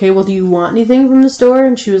he's like, okay, well, do you want anything from the store?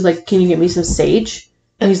 And she was like, can you get me some sage?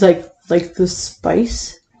 And he's like the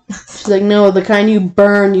spice? She's like, no, the kind you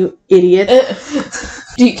burn, you idiot.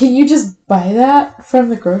 Can you just buy that from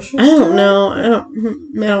the grocery store? I don't know.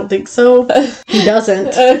 I don't think so. He doesn't.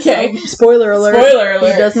 Okay. Spoiler alert. Spoiler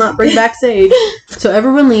alert. He does not bring back sage. So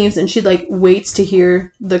everyone leaves, and she, like, waits to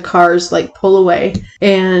hear the cars, like, pull away.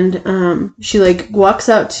 And she, like, walks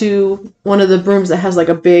out to one of the rooms that has, like,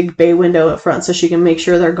 a big bay window up front so she can make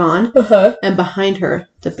sure they're gone. And behind her,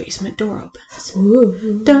 the basement door opens.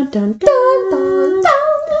 Ooh. Dun, dun, dun, dun,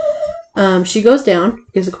 dun. She goes down,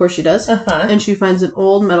 because of course she does, and she finds an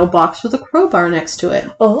old metal box with a crowbar next to it.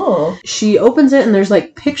 Oh. She opens it, and there's,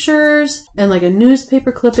 like, pictures and, like, a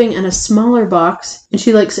newspaper clipping and a smaller box. And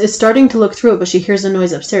she, like, is starting to look through it, but she hears a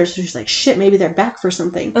noise upstairs, so she's like, shit, maybe they're back for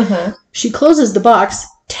something. She closes the box,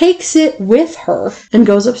 takes it with her, and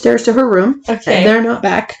goes upstairs to her room. Okay. And they're not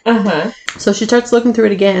back. So she starts looking through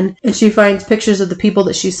it again, and she finds pictures of the people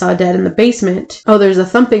that she saw dead in the basement. Oh, there's a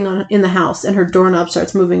thumping in the house, and her doorknob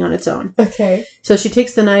starts moving on its own. Okay. So she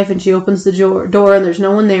takes the knife, and she opens the door, and there's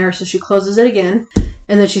no one there, so she closes it again.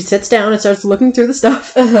 And then she sits down and starts looking through the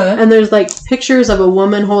stuff. And there's, like, pictures of a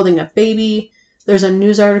woman holding a baby. There's a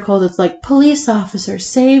news article that's like, police officer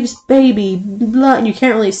saves baby, blah, and you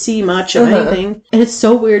can't really see much of anything. And it's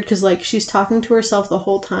so weird because, like, she's talking to herself the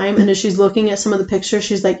whole time, and as she's looking at some of the pictures,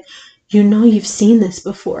 she's like, you know you've seen this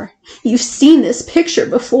before. You've seen this picture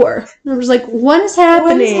before. And I was like, what is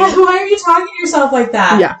happening? Why are you talking to yourself like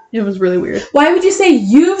that? Yeah, it was really weird. Why would you say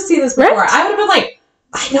you've seen this before? Right? I would have been like,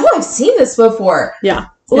 I know I've seen this before. Yeah.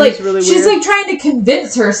 Like, really weird. She's, like, trying to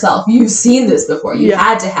convince herself, you've seen this before. You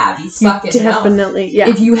had to have. You fucking definitely, know.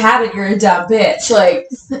 If you haven't, you're a dumb bitch. Like...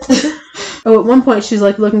 Oh, at one point, she's,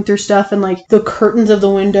 like, looking through stuff, and, like, the curtains of the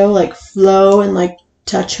window, like, flow and, like,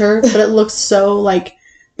 touch her. But it looks so, like,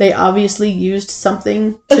 they obviously used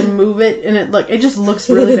something to move it, and it just looks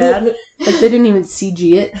really bad. Like, they didn't even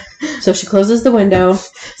CG it. So she closes the window.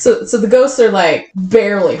 So the ghosts are, like,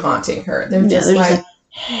 barely haunting her. They're just like,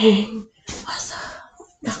 hey, what's up?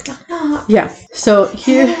 Knock, knock, knock. Yeah. So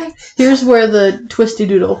here's where the twisty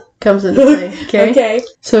doodle comes into play. Okay.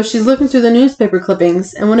 So she's looking through the newspaper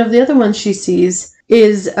clippings, and one of the other ones she sees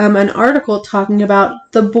is an article talking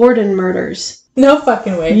about the Borden murders. No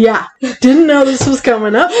fucking way. Yeah. Didn't know this was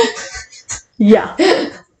coming up. Yeah.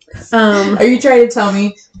 Are you trying to tell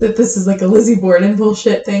me that this is like a Lizzie Borden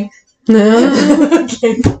bullshit thing? No.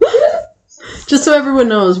 Okay. Just so everyone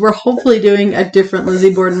knows, we're hopefully doing a different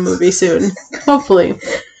Lizzie Borden movie soon. Hopefully.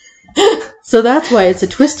 So that's why it's a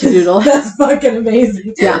twisty doodle. That's fucking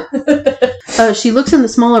amazing. Yeah. She looks in the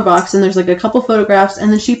smaller box, and there's, like, a couple photographs,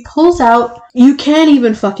 and then she pulls out, you can't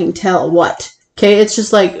even fucking tell what. Okay, it's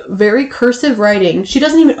just, like, very cursive writing. She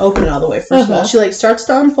doesn't even open it all the way, first of all. She, like, starts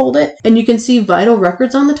to unfold it, and you can see vital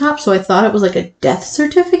records on the top, so I thought it was, like, a death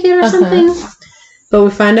certificate or something. But we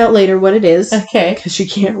find out later what it is. Okay. Because she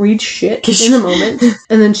can't read shit in the moment.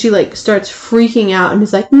 And then she, like, starts freaking out and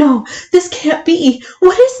is like, no, this can't be.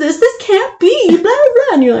 What is this? This can't be. Blah,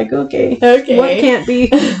 blah. And you're like, okay. What can't be?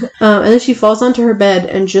 And then she falls onto her bed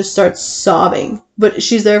and just starts sobbing. But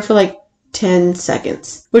she's there for, like, 10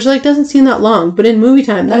 seconds. Which, like, doesn't seem that long. But in movie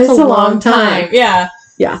time, that's a long time. Yeah.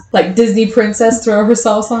 Yeah. Like Disney princess throw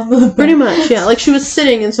herself on the... Pretty much, yeah. Like, she was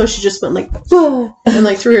sitting, and so she just went like, whoa, and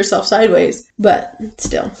like threw herself sideways. But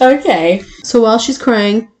still. Okay. So while she's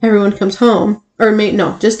crying, everyone comes home. Or,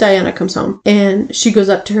 just Diana comes home. And she goes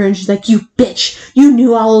up to her, and she's like, you bitch, you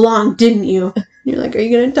knew all along, didn't you? And you're like, are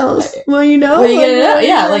you going to tell us what you know? What are you going to know?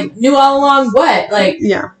 Yeah, like, knew all along what? Like,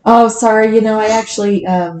 yeah. Oh, sorry, I actually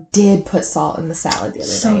did put salt in the salad the other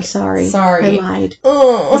night. So sorry. Sorry. I lied.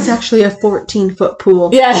 Oh. It's actually a 14-foot pool.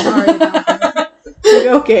 Yeah. Sorry about that. Like,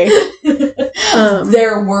 okay.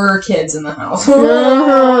 There were kids in the house.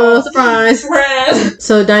 Oh, surprise.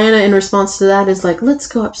 So Diana, in response to that, is like, let's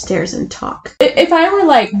go upstairs and talk. If I were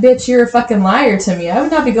like, bitch, you're a fucking liar to me, I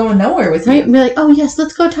would not be going nowhere with you. Right? Be like, oh, yes,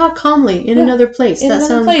 let's go talk calmly in another place. That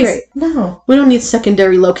sounds great. No. We don't need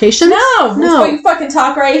secondary locations. No. Let's go fucking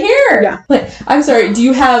talk right here. Yeah. Like, I'm sorry, do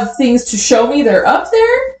you have things to show me they're up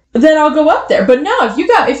there? Then I'll go up there. But no, if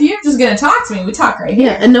you're just going to talk to me, we talk right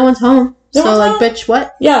here. Yeah, and no one's home. No one's home? Bitch,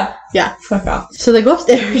 what? Yeah. Yeah. Fuck off. So they go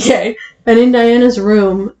upstairs. Okay. And in Diana's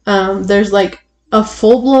room, there's like a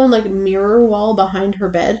full-blown like mirror wall behind her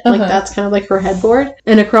bed. Like that's kind of like her headboard.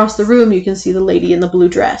 And across the room, you can see the lady in the blue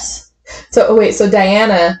dress. So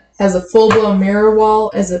Diana has a full-blown mirror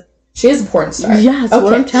wall she is a porn star. Yeah, that's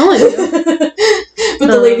what I'm telling you. But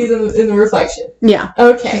the lady's in the reflection. Yeah.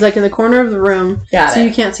 Okay. She's like in the corner of the room. Got it. So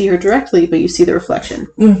you can't see her directly, but you see the reflection.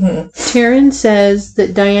 Mm-hmm. Taryn says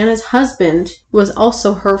that Diana's husband was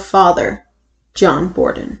also her father, John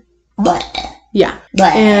Borden. Blah. Yeah.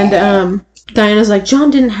 Blah. And Diana's like, John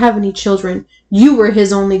didn't have any children. You were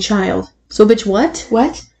his only child. So, bitch, what?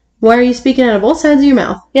 What? Why are you speaking out of both sides of your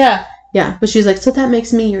mouth? Yeah. Yeah. But she's like, so that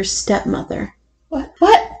makes me your stepmother. What?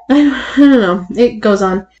 I don't know. It goes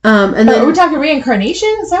on. And then are we talking reincarnation?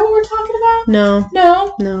 Is that what we're talking about?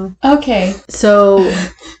 No. Okay. So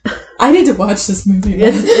I need to watch this movie.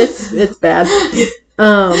 It's bad.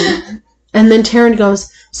 And then Taryn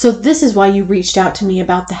goes, so this is why you reached out to me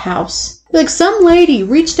about the house. Like, some lady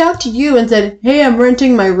reached out to you and said, hey, I'm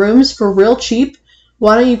renting my rooms for real cheap.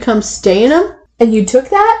 Why don't you come stay in them? And you took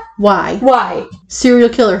that? Why? Serial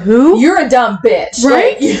killer who? You're a dumb bitch.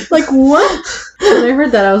 Right? Like, what? When I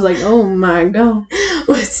heard that, I was like, oh my god.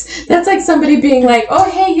 That's like somebody being like, oh,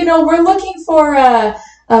 hey, we're looking for,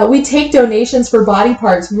 we take donations for body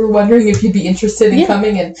parts. We were wondering if you'd be interested in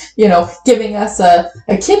coming and, giving us a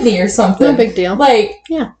kidney or something. No big deal. Like,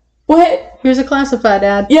 yeah. What? Here's a classified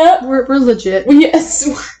ad. Yeah. We're legit. Yes.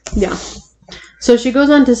 Yeah. So she goes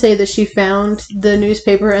on to say that she found the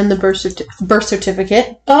newspaper and the birth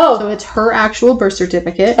certificate. Oh. So it's her actual birth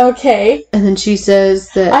certificate. Okay. And then she says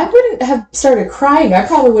that... I wouldn't have started crying. I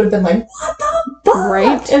probably would have been like, what the fuck?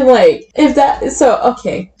 Right? And like, if that... So,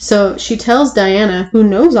 okay. So she tells Diana, who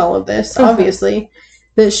knows all of this, obviously,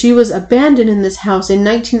 that she was abandoned in this house in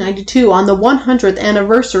 1992 on the 100th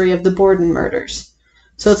anniversary of the Borden murders.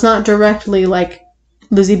 So it's not directly like...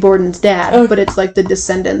 Lizzie Borden's dad, but it's like the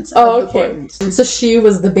descendants of the Bordens. So she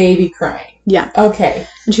was the baby crying. Yeah. Okay.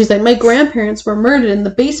 And she's like, my grandparents were murdered in the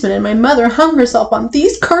basement and my mother hung herself on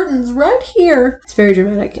these curtains right here. It's very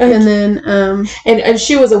dramatic. Okay. And then... And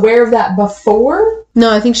she was aware of that before?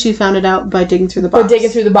 No, I think she found it out by digging through the box. By digging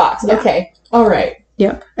through the box. Yeah. Okay. All right.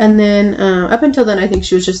 Yep. And then, up until then, I think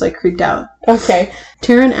she was just, like, creeped out. Okay.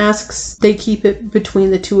 Taryn asks they keep it between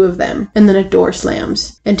the two of them, and then a door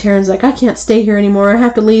slams. And Taryn's like, I can't stay here anymore. I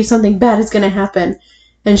have to leave. Something bad is going to happen.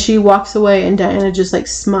 And she walks away, and Diana just, like,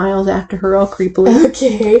 smiles after her all creepily.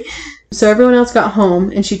 Okay. So everyone else got home,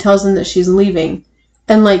 and she tells them that she's leaving.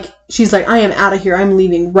 And, like, she's like, I am out of here. I'm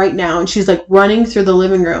leaving right now. And she's, like, running through the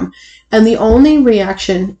living room. And the only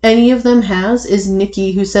reaction any of them has is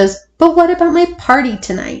Nikki, who says, but what about my party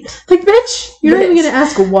tonight? Like, bitch, you're not even going to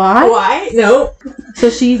ask why? Why? No. So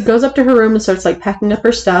she goes up to her room and starts, like, packing up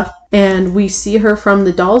her stuff. And we see her from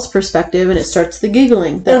the doll's perspective, and it starts the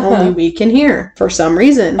giggling that only we can hear for some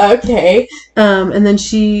reason. Okay. And then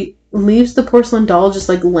she leaves the porcelain doll just,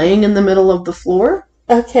 like, laying in the middle of the floor.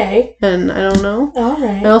 Okay. And I don't know. All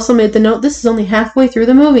right. I also made the note, this is only halfway through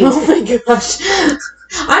the movie. Oh my gosh.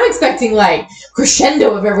 I'm expecting, like,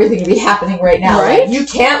 crescendo of everything to be happening right now. Right? Like, you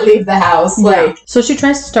can't leave the house. Like, so she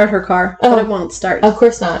tries to start her car, but it won't start. Of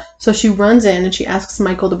course not. So she runs in and she asks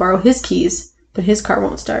Michael to borrow his keys, but his car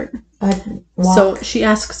won't start. So she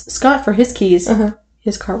asks Scott for his keys.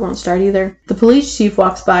 His car won't start either. The police chief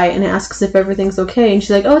walks by and asks if everything's okay, and she's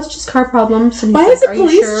like, "Oh, it's just car problems." And why like, is the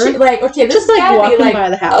police chief like, okay, this just is like walking be, like, by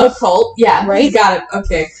the house? A cult, yeah, right? You got it.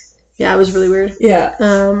 Okay. Yeah, it was really weird. Yeah.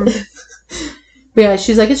 But yeah,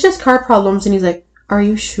 she's like, "It's just car problems," and he's like, "Are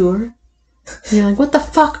you sure?" And you're like, "What the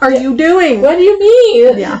fuck are you doing? What do you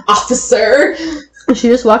mean?" Yeah, officer. She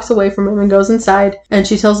just walks away from him and goes inside, and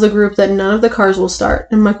she tells the group that none of the cars will start.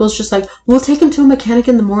 And Michael's just like, we'll take him to a mechanic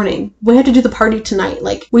in the morning. We have to do the party tonight.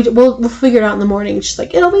 Like, we'll figure it out in the morning. And she's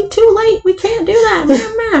like, it'll be too late. We can't do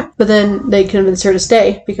that. But then they convince her to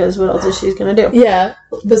stay, because what else is she going to do? Yeah,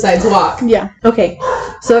 besides walk. Yeah. Okay.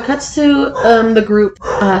 So it cuts to the group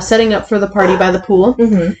setting up for the party by the pool.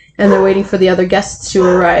 Mm-hmm. And they're waiting for the other guests to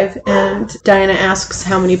arrive. And Diana asks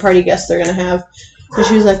how many party guests they're going to have. And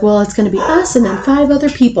she was like, well, it's going to be us and then 5 other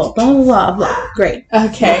people. Blah, blah, blah, blah. Great.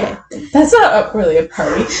 Okay. That's not really a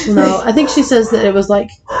party. No, I think she says that it was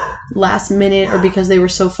like last minute or because they were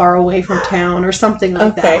so far away from town or something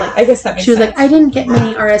like that. Like, I guess that makes sense. She was like, I didn't get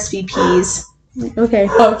many RSVPs. Okay.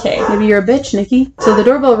 Maybe you're a bitch, Nikki. So the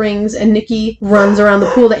doorbell rings and Nikki runs around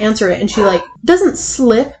the pool to answer it. And she like doesn't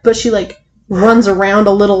slip, but she like runs around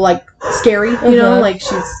a little like scary, you know, like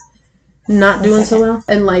she's not doing so well,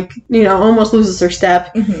 and like, you know, almost loses her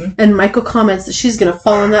step. Mm-hmm. And Michael comments that she's gonna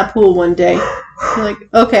fall in that pool one day. You're like,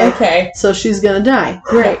 okay, so she's gonna die.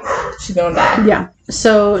 Great. She's gonna die. Yeah.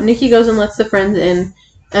 So Nikki goes and lets the friends in,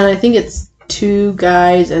 and I think it's 2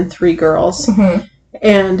 guys and 3 girls. Mm-hmm.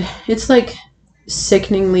 And it's like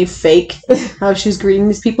sickeningly fake how she's greeting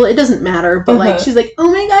these people. It doesn't matter, but like she's like,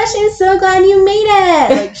 oh my gosh, I'm so glad you made it.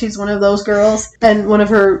 Like she's one of those girls. And one of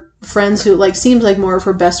her friends who like seems like more of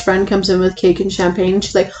her best friend comes in with cake and champagne.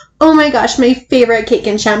 She's like, oh my gosh, my favorite cake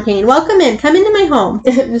and champagne. Welcome in. Come into my home.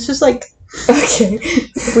 And it's just like, okay,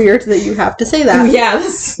 weird that you have to say that. Yeah,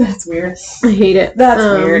 that's weird. I hate it. That's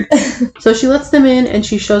weird. So she lets them in and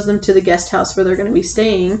she shows them to the guest house where they're going to be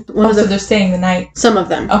staying. So they're staying the night? Some of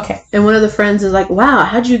them. Okay. And one of the friends is like, wow,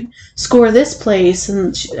 how'd you score this place?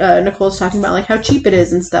 And Nicole's talking about like how cheap it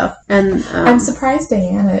is and stuff. And I'm surprised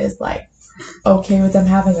Diana is like okay with them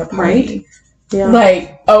having a party. Right? Yeah.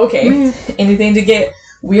 Like, okay, anything to get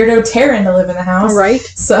weirdo Taryn to live in the house. Right.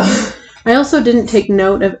 So I also didn't take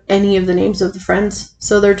note of any of the names of the friends.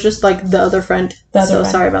 So they're just like the other friend.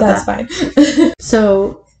 Sorry about that. That's fine.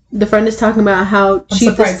 So the friend is talking about how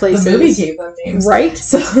cheap this place is. The movie gave them names. Right?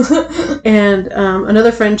 So, and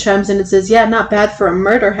another friend chimes in and says, yeah, not bad for a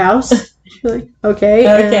murder house. You're like,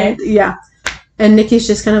 okay. Okay. And, yeah. And Nikki's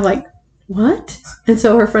just kind of like, what? And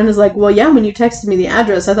so her friend is like, well, yeah, when you texted me the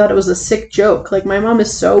address, I thought it was a sick joke. Like, my mom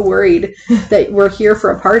is so worried that we're here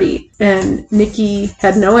for a party. And Nikki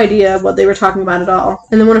had no idea what they were talking about at all.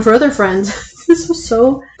 And then one of her other friends, this was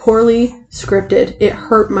so poorly scripted. It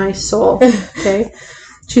hurt my soul. Okay?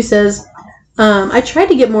 She says, I tried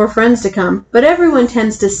to get more friends to come, but everyone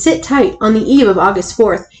tends to sit tight on the eve of August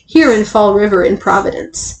 4th here in Fall River in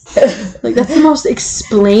Providence. Like, that's the most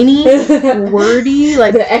explainy, wordy,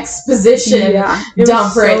 like... The exposition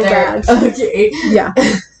dump right so there. Bad. Okay. Yeah.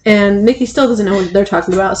 And Nikki still doesn't know what they're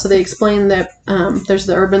talking about, so they explain that there's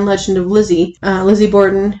the urban legend of Lizzie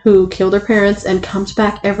Borden, who killed her parents and comes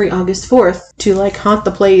back every August 4th to, like, haunt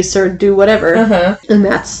the place or do whatever. And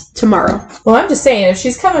that's tomorrow. Well, I'm just saying, if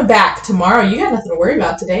she's coming back tomorrow, you got nothing to worry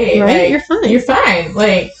about today. Right? Like, You're fine. You're fine.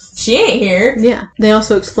 Like, she ain't here. Yeah. They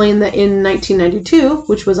also explain that in 1992,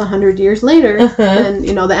 which was 100 years later, and,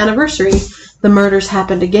 you know, the anniversary, the murders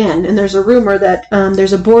happened again. And there's a rumor that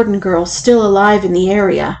there's a Borden girl still alive in the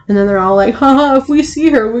area. And then they're all like, haha, if we see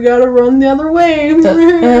her, we gotta run the other way.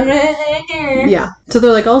 Yeah. So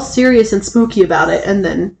they're, like, all serious and spooky about it, and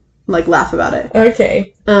then, like, laugh about it.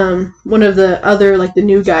 Okay. One of the other, like, the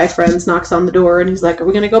new guy friends knocks on the door, and he's like, are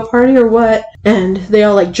we gonna go party or what? And they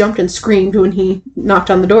all, like, jumped and screamed when he knocked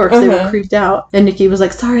on the door because they were creeped out. And Nikki was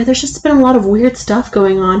like, sorry, there's just been a lot of weird stuff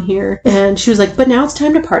going on here. And she was like, but now it's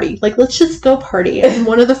time to party. Like, let's just go party. And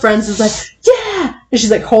one of the friends is like, yeah! And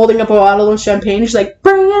she's, like, holding up a bottle of champagne. She's like,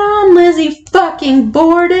 bring it on, Lizzie fucking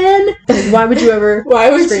Borden! Like, why would you ever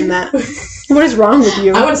scream that? What is wrong with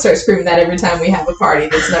you? I want to start screaming that every time we have a party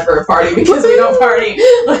that's never a party because we don't party.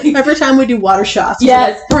 Like, every time we do water shots.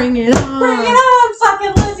 Yes. Like, bring it on. Bring it on,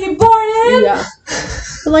 fucking Lizzie Borden! Yeah.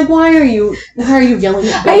 But, like, why are you yelling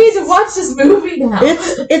at me? I need to watch this movie now.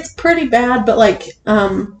 It's pretty bad, but, like,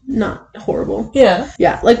 not horrible. Yeah.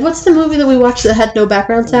 Yeah. Like, what's the movie that we watched that had no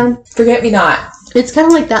background sound? Forget Me Not. It's kind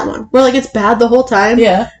of like that one, where, like, it's bad the whole time.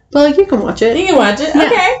 Yeah. But, like, you can watch it. You can watch it? Yeah.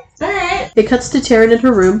 Okay. Alright. It cuts to Taryn in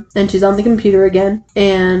her room, and she's on the computer again,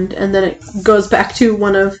 and then it goes back to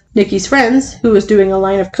one of Nikki's friends, who was doing a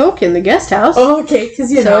line of coke in the guest house. Oh, okay,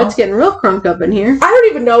 because, you know. So it's getting real crunk up in here. I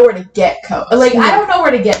don't even know where to get coke. Like, I don't know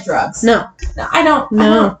where to get drugs. No. I don't.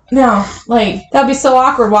 No. Like, that'd be so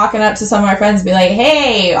awkward walking up to some of my friends and be like,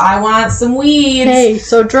 hey, I want some weeds. Hey,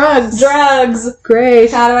 so drugs. Drugs.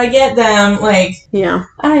 Great. How do I get them? Like, yeah.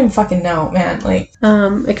 I don't even fucking know, man. Like,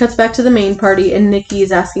 it cuts back to the main party, and Nikki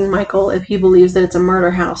is asking Michael that he believes that it's a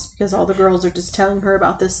murder house because all the girls are just telling her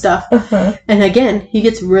about this stuff. And again, he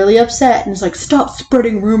gets really upset and is like, stop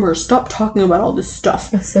spreading rumors, stop talking about all this stuff.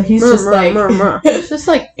 So he's just like it's just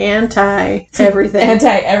like anti-everything.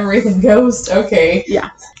 Anti-everything ghost, okay.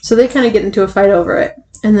 Yeah. So they kind of get into a fight over it.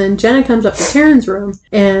 And then Jenna comes up to Taryn's room,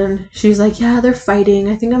 and she's like, yeah, they're fighting.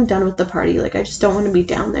 I think I'm done with the party. Like, I just don't want to be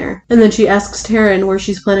down there. And then she asks Taryn where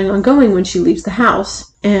she's planning on going when she leaves the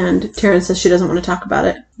house. And Taryn says she doesn't want to talk about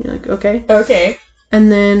it. You're like, okay. Okay.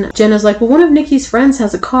 And then Jenna's like, well, one of Nikki's friends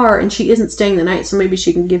has a car, and she isn't staying the night, so maybe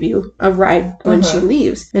she can give you a ride when she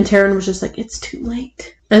leaves. And Taryn was just like, it's too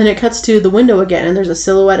late. And then it cuts to the window again, and there's a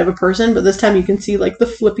silhouette of a person, but this time you can see, like, the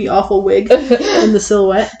flippy, awful wig in the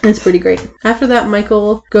silhouette. And it's pretty great. After that,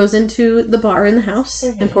 Michael goes into the bar in the house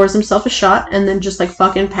and pours himself a shot, and then just, like,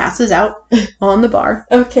 fucking passes out on the bar.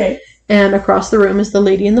 Okay. And across the room is the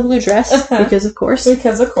lady in the blue dress, because of course.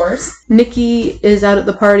 Because of course. Nikki is out at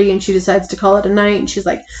the party, and she decides to call it a night, and she's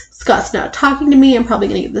like, Scott's not talking to me, I'm probably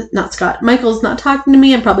gonna get the... Not Scott. Michael's not talking to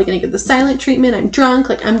me, I'm probably gonna get the silent treatment, I'm drunk,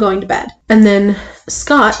 like, I'm going to bed. And then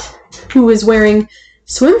Scott, who is wearing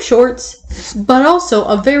swim shorts, but also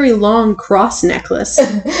a very long cross necklace,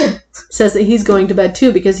 says that he's going to bed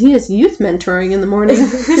too, because he has youth mentoring in the morning.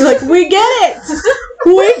 You're like, we get it!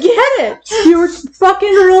 We get it! You were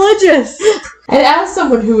fucking religious! And as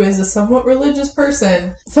someone who is a somewhat religious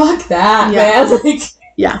person, fuck that, man. Like...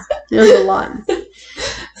 Yeah, it was a lot.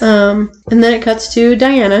 And then it cuts to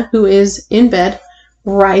Diana, who is in bed,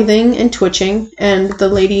 writhing and twitching, and the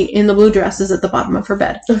lady in the blue dress is at the bottom of her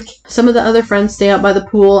bed. Okay. Some of the other friends stay out by the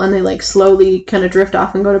pool, and they, like, slowly kind of drift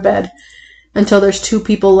off and go to bed until there's 2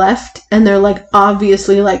 people left, and they're, like,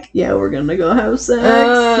 obviously like, yeah, we're gonna go have sex.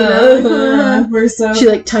 We're so... She,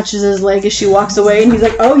 like, touches his leg as she walks away, and he's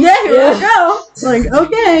like, oh yeah, here we go. Like,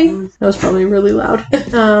 okay. That was probably really loud.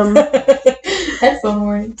 Headphone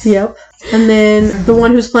warning. Yep. And then the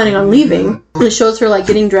one who's planning on leaving, it shows her, like,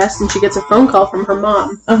 getting dressed, and she gets a phone call from her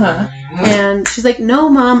mom. And she's like, no,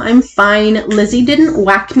 Mom, I'm fine. Lizzie didn't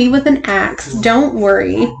whack me with an axe. Don't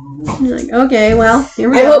worry. And you're like, okay, well, here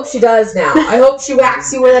we go. I hope she does now. I hope she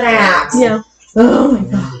whacks you with an axe. Yeah. Oh my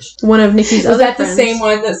gosh. One of Nikki's other friends. Was that the same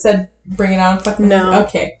one that said, bring it on fucking... No.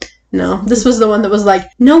 Okay. No, this was the one that was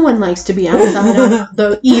like, no one likes to be outside on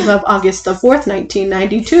the eve of August the 4th,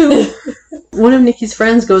 1992. One of Nikki's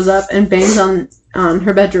friends goes up and bangs on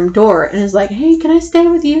her bedroom door and is like, hey, can I stay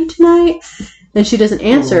with you tonight? And she doesn't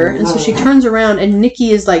answer, and so she turns around, and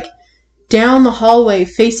Nikki is, like, down the hallway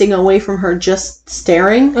facing away from her, just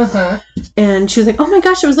staring. And she was like, oh my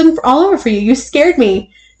gosh, I was looking all over for you. You scared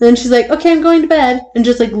me. And then she's like, okay, I'm going to bed. And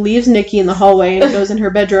just, like, leaves Nikki in the hallway and goes in her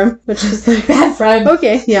bedroom. Which is like, bad friend.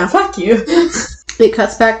 Okay, yeah. Fuck you. It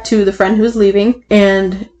cuts back to the friend who's leaving.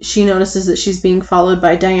 And she notices that she's being followed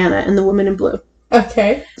by Diana and the woman in blue.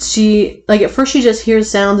 Okay. She, like, at first she just hears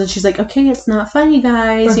sounds and she's like, okay, it's not funny,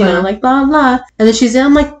 guys. You know, like, blah, blah. And then she's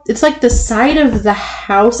in, like, it's like the side of the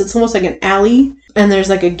house. It's almost like an alley. And there's,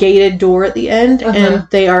 like, a gated door at the end. And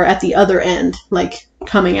they are at the other end, like,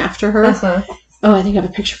 coming after her. Oh, I think I have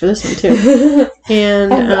a picture for this one, too.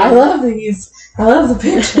 And I love these. I love the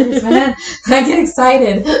pictures, man. I get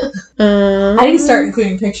excited. I need to start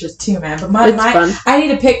including pictures, too, man. But fun. I need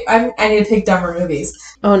to pick dumber movies.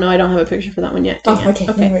 Oh, no, I don't have a picture for that one yet. Oh, okay.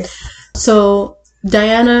 Anyway. So,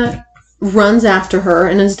 Diana runs after her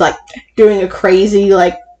and is, like, doing a crazy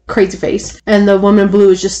face. And the woman in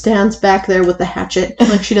blue just stands back there with the hatchet.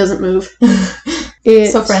 Like, she doesn't move.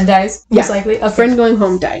 So friend dies, most likely? A friend going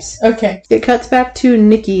home dies. Okay. It cuts back to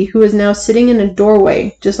Nikki, who is now sitting in a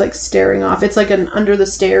doorway, just, like, staring off. It's like an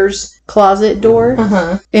under-the-stairs closet door.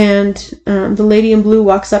 And the lady in blue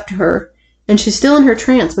walks up to her, and she's still in her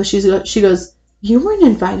trance, but she goes, you weren't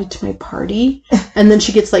invited to my party. And then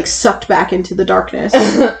she gets, like, sucked back into the darkness.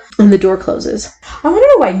 And the door closes. I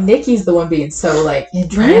wonder why Nikki's the one being so, like,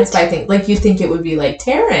 entranced. Right? I think, like, you'd think it would be, like,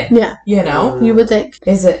 Taryn. Yeah. You know? You would think.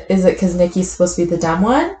 Is it because Nikki's supposed to be the dumb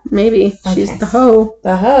one? Maybe. Okay. She's the hoe.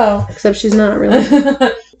 The hoe. Except she's not, really.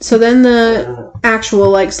 So then the actual,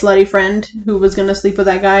 like, slutty friend who was going to sleep with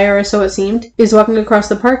that guy, or so it seemed, is walking across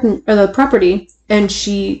the property, and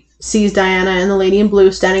she sees Diana and the lady in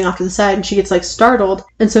blue standing off to the side, and she gets, like, startled,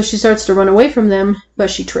 and so she starts to run away from them,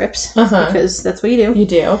 but she trips, because that's what you do. You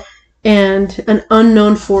do. And an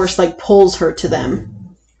unknown force, like, pulls her to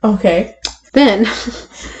them. Okay. Then,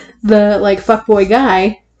 the, like, fuckboy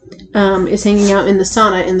guy is hanging out in the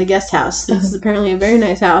sauna in the guest house. This is apparently a very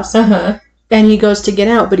nice house. And he goes to get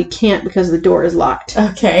out, but he can't because the door is locked.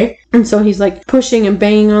 Okay. And so he's, like, pushing and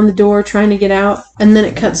banging on the door, trying to get out, and then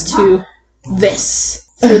it cuts to this.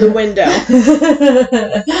 Through the window.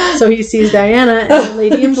 So he sees Diana and the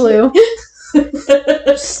lady in blue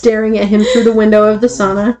staring at him through the window of the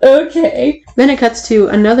sauna. Okay. Then it cuts to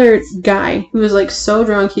another guy who is like so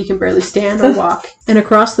drunk he can barely stand or walk. And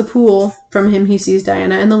across the pool from him, he sees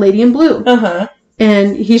Diana and the lady in blue.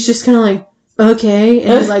 And he's just kind of like, okay.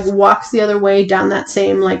 And he like walks the other way down that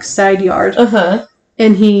same like side yard.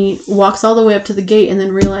 And he walks all the way up to the gate and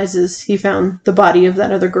then realizes he found the body of that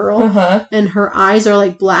other girl. And her eyes are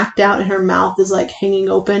like blacked out and her mouth is like hanging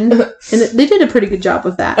open. And they did a pretty good job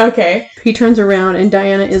with that. Okay. He turns around and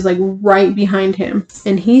Diana is like right behind him.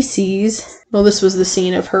 And he sees... Well, this was the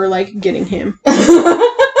scene of her like getting him.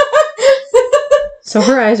 So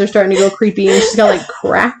her eyes are starting to go creepy and she's got like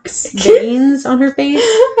cracks, veins on her face.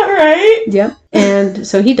 Alright. Yep. And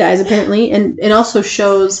so he dies apparently. And it also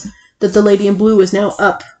shows... that the lady in blue is now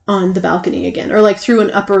up on the balcony again, or like through an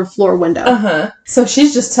upper floor window. So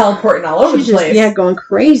she's just teleporting all over the place. Yeah, going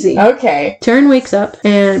crazy. Okay. Taryn wakes up,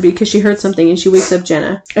 and because she heard something, and she wakes up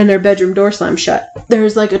Jenna, and their bedroom door slams shut.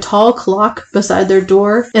 There's like a tall clock beside their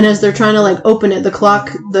door, and as they're trying to like open it,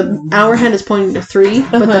 the hour hand is pointing to 3,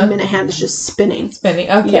 but the minute hand is just spinning.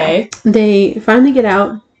 Okay. Yeah. They finally get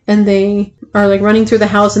out, and they are like running through the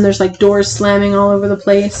house, and there's like doors slamming all over the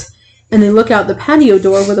place. And they look out the patio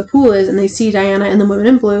door where the pool is, and they see Diana and the woman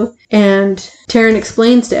in blue. And Taryn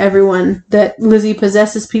explains to everyone that Lizzie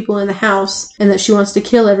possesses people in the house and that she wants to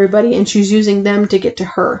kill everybody, and she's using them to get to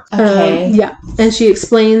her. Okay. Yeah. And she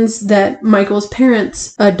explains that Michael's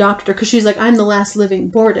parents adopted her, because she's like, I'm the last living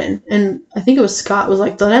Borden. And I think it was Scott was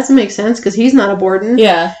like, that doesn't make sense, because he's not a Borden.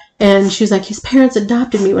 Yeah. And she's like, his parents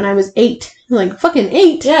adopted me when I was 8. I'm like, fucking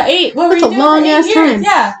 8? Yeah, 8. What That's were you doing a long-ass time.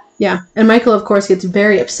 Yeah. Yeah, and Michael, of course, gets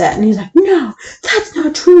very upset, and he's like, no, that's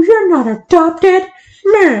not true, you're not adopted.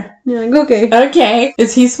 Meh. You're like, okay. Okay.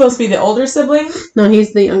 Is he supposed to be the older sibling? No,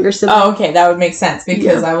 he's the younger sibling. Oh, okay, that would make sense,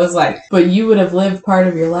 because I was like, but you would have lived part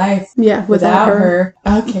of your life without her.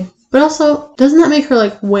 Okay. But also, doesn't that make her,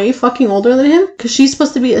 like, way fucking older than him? Because she's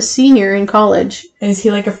supposed to be a senior in college. Is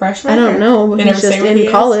he, like, a freshman? I don't know, but he's just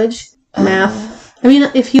in college. Math. I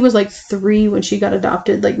mean, if he was, like, 3 when she got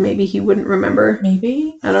adopted, like, maybe he wouldn't remember.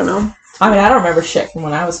 Maybe? I don't know. I mean, I don't remember shit from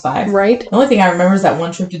when I was 5. Right? The only thing I remember is that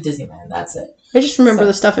one trip to Disneyland. That's it. I just remember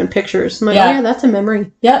the stuff in pictures. I'm like, yeah, that's a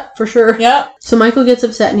memory. Yep. For sure. Yep. So Michael gets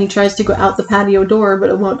upset and he tries to go out the patio door,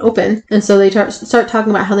 but it won't open. And so they start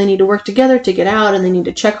talking about how they need to work together to get out, and they need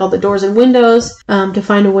to check all the doors and windows to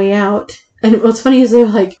find a way out. And what's funny is they're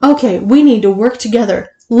like, okay, we need to work together.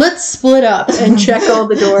 Let's split up and check all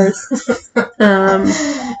the doors.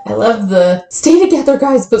 I love the stay together,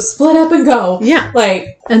 guys, but split up and go. Yeah.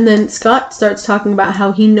 And then Scott starts talking about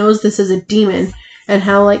how he knows this is a demon, and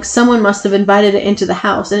how, like, someone must have invited it into the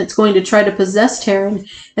house, and it's going to try to possess Taryn,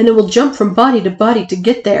 and it will jump from body to body to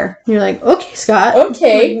get there. And you're like, okay, Scott.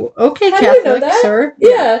 Okay. Okay, how Catholic, do you know that? Sir.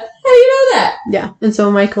 Yeah. How do you know that? Yeah. And so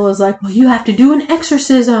Michael is like, well, you have to do an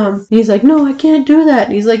exorcism. And he's like, no, I can't do that.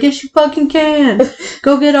 And he's like, yes, you fucking can.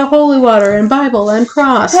 Go get a holy water and Bible and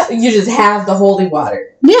cross. You just have the holy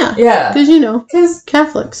water. Yeah. Yeah. Because, because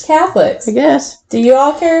Catholics. I guess. Do you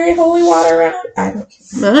all carry holy water around? I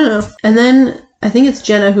don't know. And then I think it's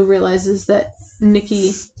Jenna who realizes that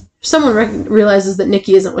someone realizes that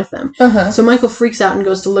Nikki isn't with them. So Michael freaks out and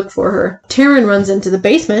goes to look for her. Taryn runs into the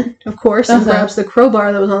basement, of course, and grabs the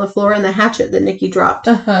crowbar that was on the floor and the hatchet that Nikki dropped.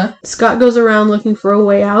 Scott goes around looking for a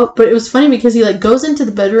way out, but it was funny because he, like, goes into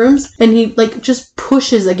the bedrooms and he, like, just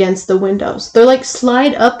pushes against the windows. They're, like,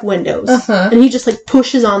 slide-up windows. And he just, like,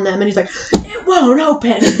 pushes on them and he's like, it won't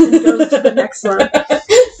open! And he goes to the next one.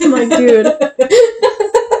 I'm like, dude...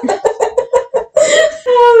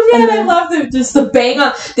 Oh man, I love them. Just the bang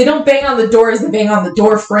on. They don't bang on the doors. They bang on the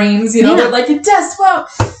door frames. They're like, it does well.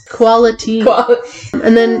 Quality.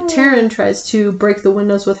 And then Taryn tries to break the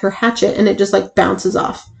windows with her hatchet, and it just, like, bounces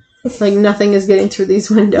off. Like, nothing is getting through these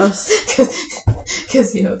windows.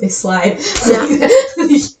 Because they slide. Yeah.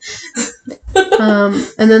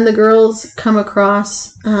 And then the girls come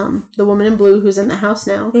across the woman in blue who's in the house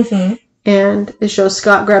now. And it shows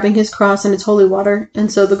Scott grabbing his cross and its holy water.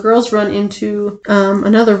 And so the girls run into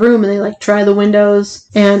another room and they, like, try the windows.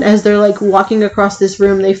 And as they're, like, walking across this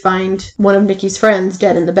room, they find one of Nikki's friends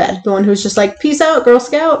dead in the bed. The one who's just like, peace out, Girl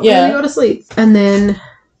Scout. Yeah. Go to sleep. And then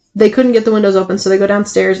they couldn't get the windows open, so they go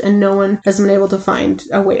downstairs and no one has been able to find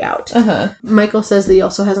a way out. Michael says that he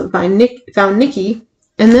also hasn't found Nikki.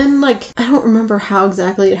 And then, like, I don't remember how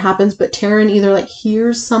exactly it happens, but Taryn either, like,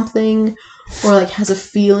 hears something or, like, has a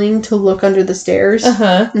feeling to look under the stairs.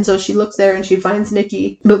 And so she looks there and she finds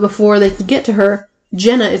Nikki. But before they can get to her,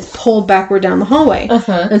 Jenna is pulled backward down the hallway.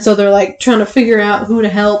 And so they're, like, trying to figure out who to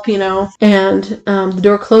help, And the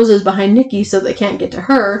door closes behind Nikki so they can't get to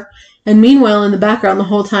her. And meanwhile, in the background, the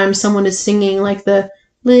whole time, someone is singing, like, the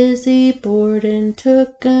Lizzie Borden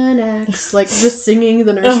took an axe. Like, just singing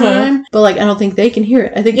the nursery rhyme. But, like, I don't think they can hear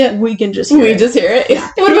it. I think we can just hear it. We just hear it.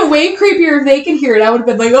 Yeah. It would have been way creepier if they could hear it. I would have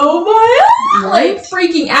been like, oh my, right? Like,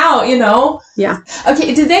 freaking out, you know? Yeah.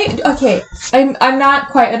 Okay, I'm not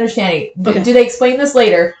quite understanding. Do they explain this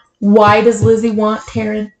later? Why does Lizzie want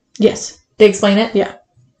Taryn? Yes. They explain it? Yeah.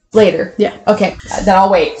 Later. Yeah. Okay. Then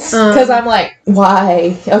I'll wait. Because I'm like,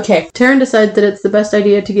 why? Okay. Taryn decides that it's the best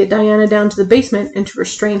idea to get Diana down to the basement and to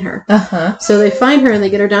restrain her. Uh-huh. So they find her and they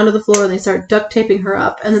get her down to the floor and they start duct taping her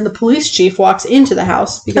up. And then the police chief walks into the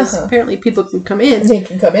house because apparently people can come in. They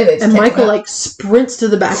can come in. And Michael, like, sprints to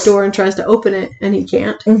the back door and tries to open it and he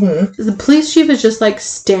can't. Mm-hmm. The police chief is just, like,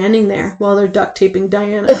 standing there while they're duct taping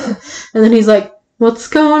Diana. And then he's like, what's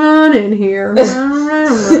going on in here?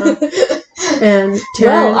 And Taryn,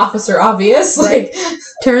 well, Officer Obvious. Like,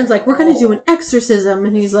 Taryn's like, we're going to do an exorcism.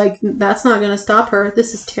 And he's like, that's not going to stop her.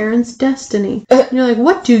 This is Taryn's destiny. And you're like,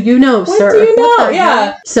 what do you know, sir? What do you know?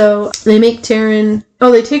 Yeah. So they make Taryn...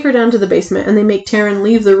 Oh, they take her down to the basement and they make Taryn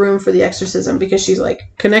leave the room for the exorcism because she's, like,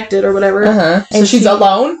 connected or whatever. Uh-huh. And she's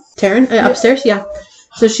alone? Taryn? Upstairs? Yeah.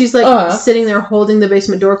 So she's, like, sitting there holding the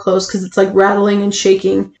basement door closed because it's, like, rattling and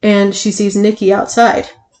shaking. And she sees Nikki outside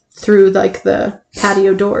through, like, the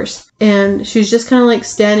patio doors. And she's just kind of, like,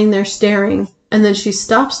 standing there staring. And then she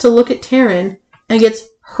stops to look at Taryn and gets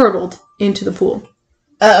hurtled into the pool.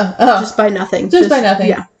 Just by nothing. Just by nothing.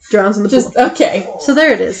 Yeah. Drowns in the pool. Okay. So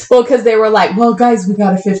there it is. Well, because they were like, well, guys, we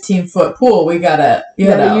got a 15-foot pool. We gotta,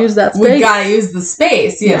 use that space. We gotta use the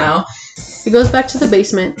space, you know. He goes back to the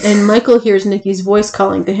basement, and Michael hears Nikki's voice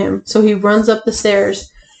calling to him. So he runs up the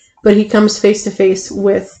stairs, but he comes face to face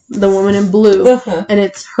with the woman in blue, and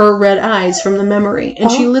it's her red eyes from the memory.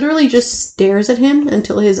 And she literally just stares at him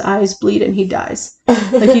until his eyes bleed and he dies.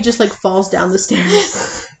 Like, he just, like, falls down the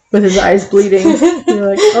stairs with his eyes bleeding. And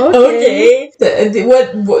you're like, okay.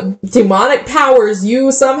 What demonic powers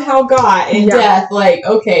you somehow got in death. Like,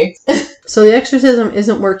 okay. So the exorcism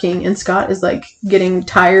isn't working, and Scott is, like, getting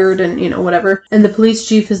tired and, you know, whatever. And the police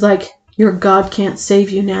chief is like, your God can't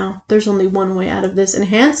save you now. There's only one way out of this. And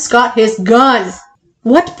hands Scott his gun.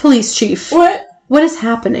 What, police chief? What? What is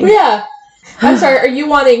happening? Yeah. I'm sorry, are you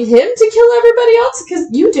wanting him to kill everybody else? Because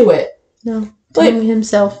you do it. No. Like,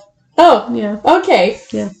 himself. Oh. Yeah. Okay.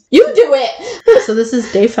 Yeah. You do it! So this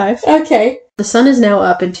is day 5. Okay. The sun is now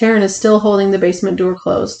up, and Taryn is still holding the basement door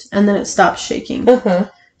closed. And then it stops shaking.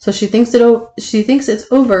 So she thinks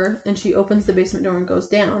it's over, and she opens the basement door and goes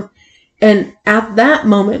down. And at that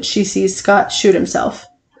moment, she sees Scott shoot himself.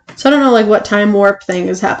 So I don't know, like, what time warp thing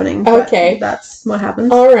is happening. Okay. That's what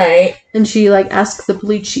happens. All right. And she, like, asks the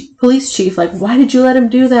police chief, like, why did you let him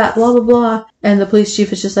do that? Blah, blah, blah. And the police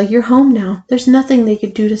chief is just like, you're home now. There's nothing they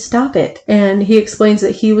could do to stop it. And he explains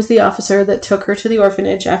that he was the officer that took her to the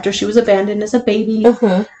orphanage after she was abandoned as a baby.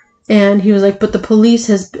 And he was like, but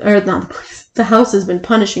the house has been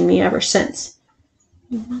punishing me ever since.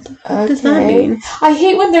 What the fuck does that mean? I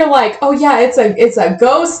hate when they're like, oh yeah, it's a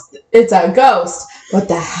ghost, but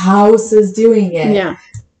the house is doing it. Yeah.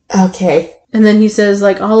 Okay. And then he says,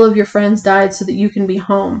 like, all of your friends died so that you can be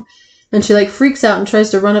home. And she, like, freaks out and tries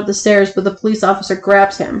to run up the stairs, but the police officer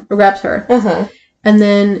grabs her. And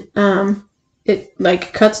then it,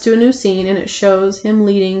 like, cuts to a new scene, and it shows him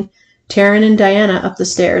leading Taryn and Diana up the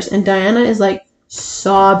stairs. And Diana is, like,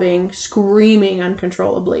 sobbing, screaming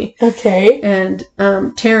uncontrollably. Okay. And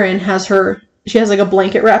Taryn has she has, like, a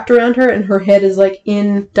blanket wrapped around her, and her head is, like,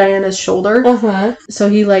 in Diana's shoulder. So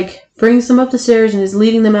he, like, brings them up the stairs and is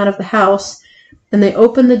leading them out of the house. And they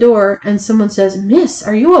open the door, and someone says, Miss,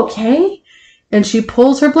 are you okay? And she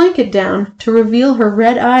pulls her blanket down to reveal her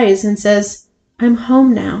red eyes and says, I'm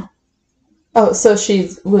home now. Oh, so she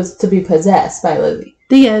was to be possessed by Lizzie.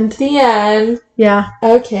 The end. The end. Yeah.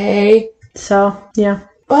 Okay. So, yeah.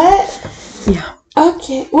 What? Yeah.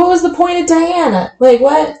 Okay. What was the point of Diana? Like,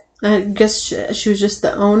 what? I guess she was just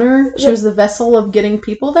the owner. She was the vessel of getting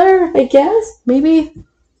people there, I guess. Maybe?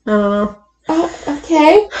 I don't know.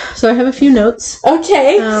 Okay. So I have a few notes.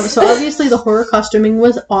 Okay. So obviously the horror costuming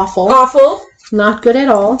was awful. Awful. Not good at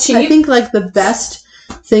all. Cheap. I think, like, the best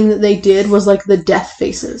thing that they did was, like, the death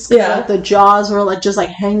faces. Yeah. Like, the jaws were, like, just, like,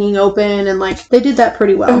 hanging open, and, like, they did that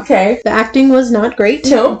pretty well. Okay. The acting was not great.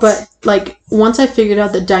 No. But, like, once I figured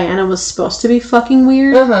out that Diana was supposed to be fucking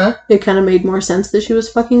weird, it kind of made more sense that she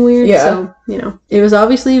was fucking weird. Yeah. So, you know, it was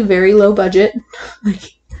obviously very low budget. Like,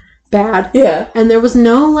 bad. Yeah. And there was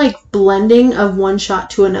no, like, blending of one shot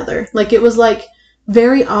to another. Like, it was, like,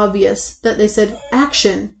 very obvious that they said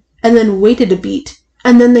action and then waited a beat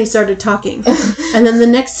And then they started talking. And then the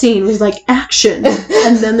next scene was like, action.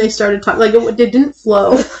 And then they started talking. Like, it didn't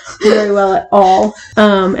flow very well at all.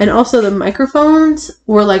 And also the microphones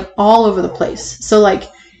were like all over the place. So like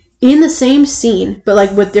in the same scene, but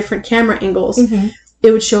like with different camera angles,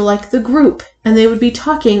 it would show like the group. And they would be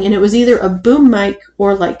talking. And it was either a boom mic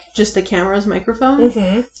or like just the camera's microphone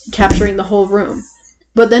capturing the whole room.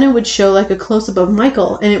 But then it would show like a close-up of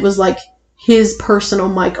Michael. And it was like his personal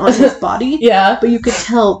mic on his body. Yeah. But you could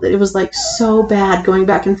tell that it was like so bad going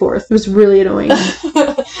back and forth. It was really annoying.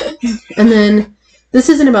 And then this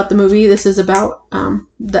isn't about the movie. This is about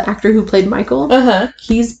the actor who played Michael.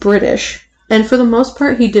 He's British. And for the most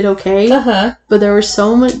part, he did okay. But there were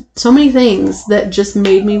so many things that just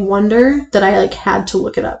made me wonder that I like had to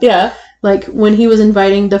look it up. Yeah. Like when he was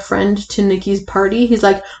inviting the friend to Nikki's party, he's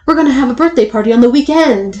like, "We're going to have a birthday party on the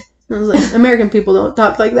weekend." I was like, American people don't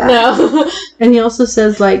talk like that. No. And he also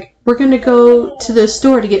says, like, "We're going to go to the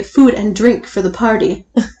store to get food and drink for the party."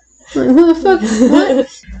 Like, who the fuck? What?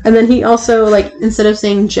 And then he also, like, instead of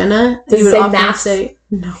saying Jenna, he would often say,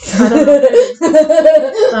 no, I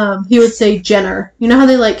don't know. He would say Jenner. You know how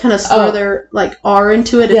they, like, kind of slur their, like, R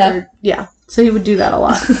into it? Yeah. So he would do that a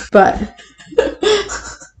lot. But...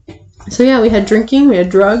 So yeah, we had drinking, we had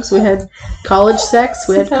drugs, we had college sex,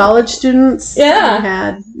 we had college students, we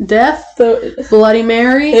had death, Bloody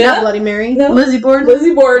Mary, not Bloody Mary, Lizzie Borden.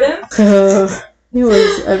 It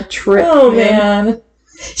was a trip. Oh man.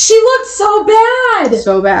 She looked so bad.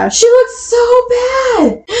 So bad. She looked so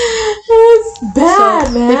bad. It's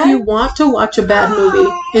bad, man. If you want to watch a bad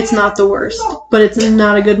movie, it's not the worst, but it's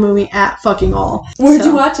not a good movie at fucking all. Where'd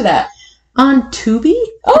you watch it at? On Tubi.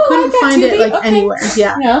 I couldn't find it like anywhere.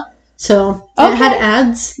 Yeah. So it had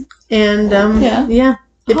ads, and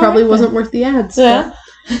it probably wasn't worth the ads. Yeah,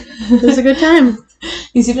 it was a good time.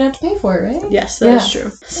 You didn't have to pay for it, right? Yes, that is true.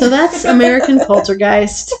 So that's American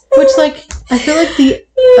Poltergeist, which, like, I feel like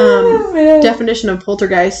the definition of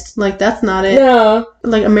Poltergeist, like, that's not it. No.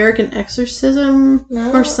 Like, American Exorcism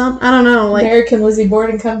or something. I don't know. Like American Lizzie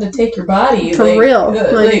Borden come to take your body. For real.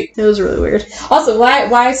 Like, it was really weird. Also,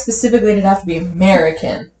 why specifically did it have to be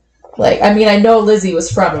American? Like, I mean, I know Lizzie was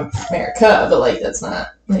from America, but, like, that's not,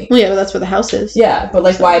 like... Well, yeah, but that's where the house is. Yeah, but,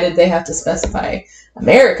 like, why did they have to specify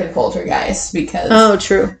American Poltergeist? Because... Oh,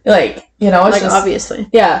 true. Like, you know, it's like, just... obviously.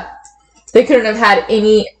 Yeah. They couldn't have had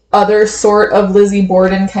any other sort of Lizzie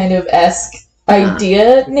Borden kind of esque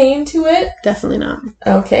idea name to it? Definitely not.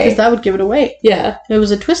 Okay. Because that would give it away. Yeah. It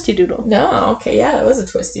was a twisty doodle. No, okay, yeah, it was a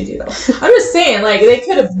twisty doodle. I'm just saying, like, they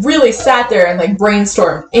could have really sat there and, like,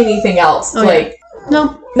 brainstormed anything else. Oh, like... Yeah.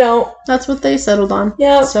 No. That's what they settled on.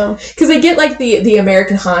 Yeah. So. Because they get, like, the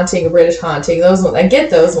American Haunting, British Haunting, those ones. I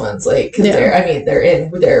get those ones, like, because they're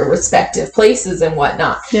in their respective places and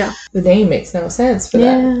whatnot. Yeah. The name makes no sense for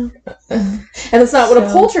that. And that's not what a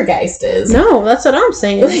poltergeist is. No, that's what I'm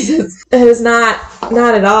saying. It is not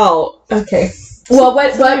at all. Okay. Well,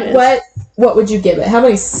 what would you give it? How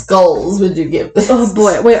many skulls would you give this? Oh,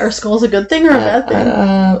 boy. Wait, are skulls a good thing or a bad thing?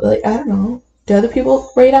 I don't know. Do other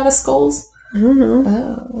people rate out of skulls? I don't know.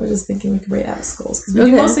 Oh, we're just thinking we could rate out of skulls because we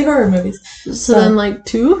do mostly horror movies. So then, like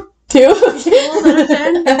 2? 2?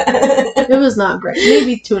 It was not great.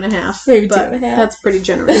 Maybe 2.5. Maybe 2.5. That's pretty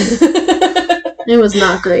generous. It was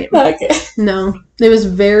not great. Okay. No, it was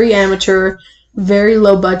very amateur, very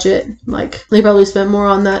low budget. Like they probably spent more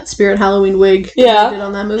on that Spirit Halloween wig than they did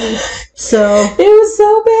on that movie. So it was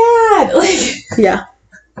so bad. Like yeah.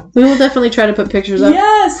 We will definitely try to put pictures up.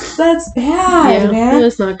 Yes, that's bad, man.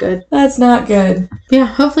 That's not good. That's not good. Yeah,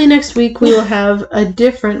 hopefully next week we will have a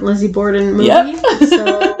different Lizzie Borden movie. Yep.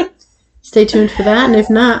 So stay tuned for that, and if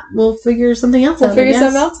not, we'll figure something else out. We'll figure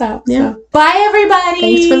something else out. Yeah. So. Bye, everybody.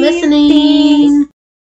 Thanks for listening.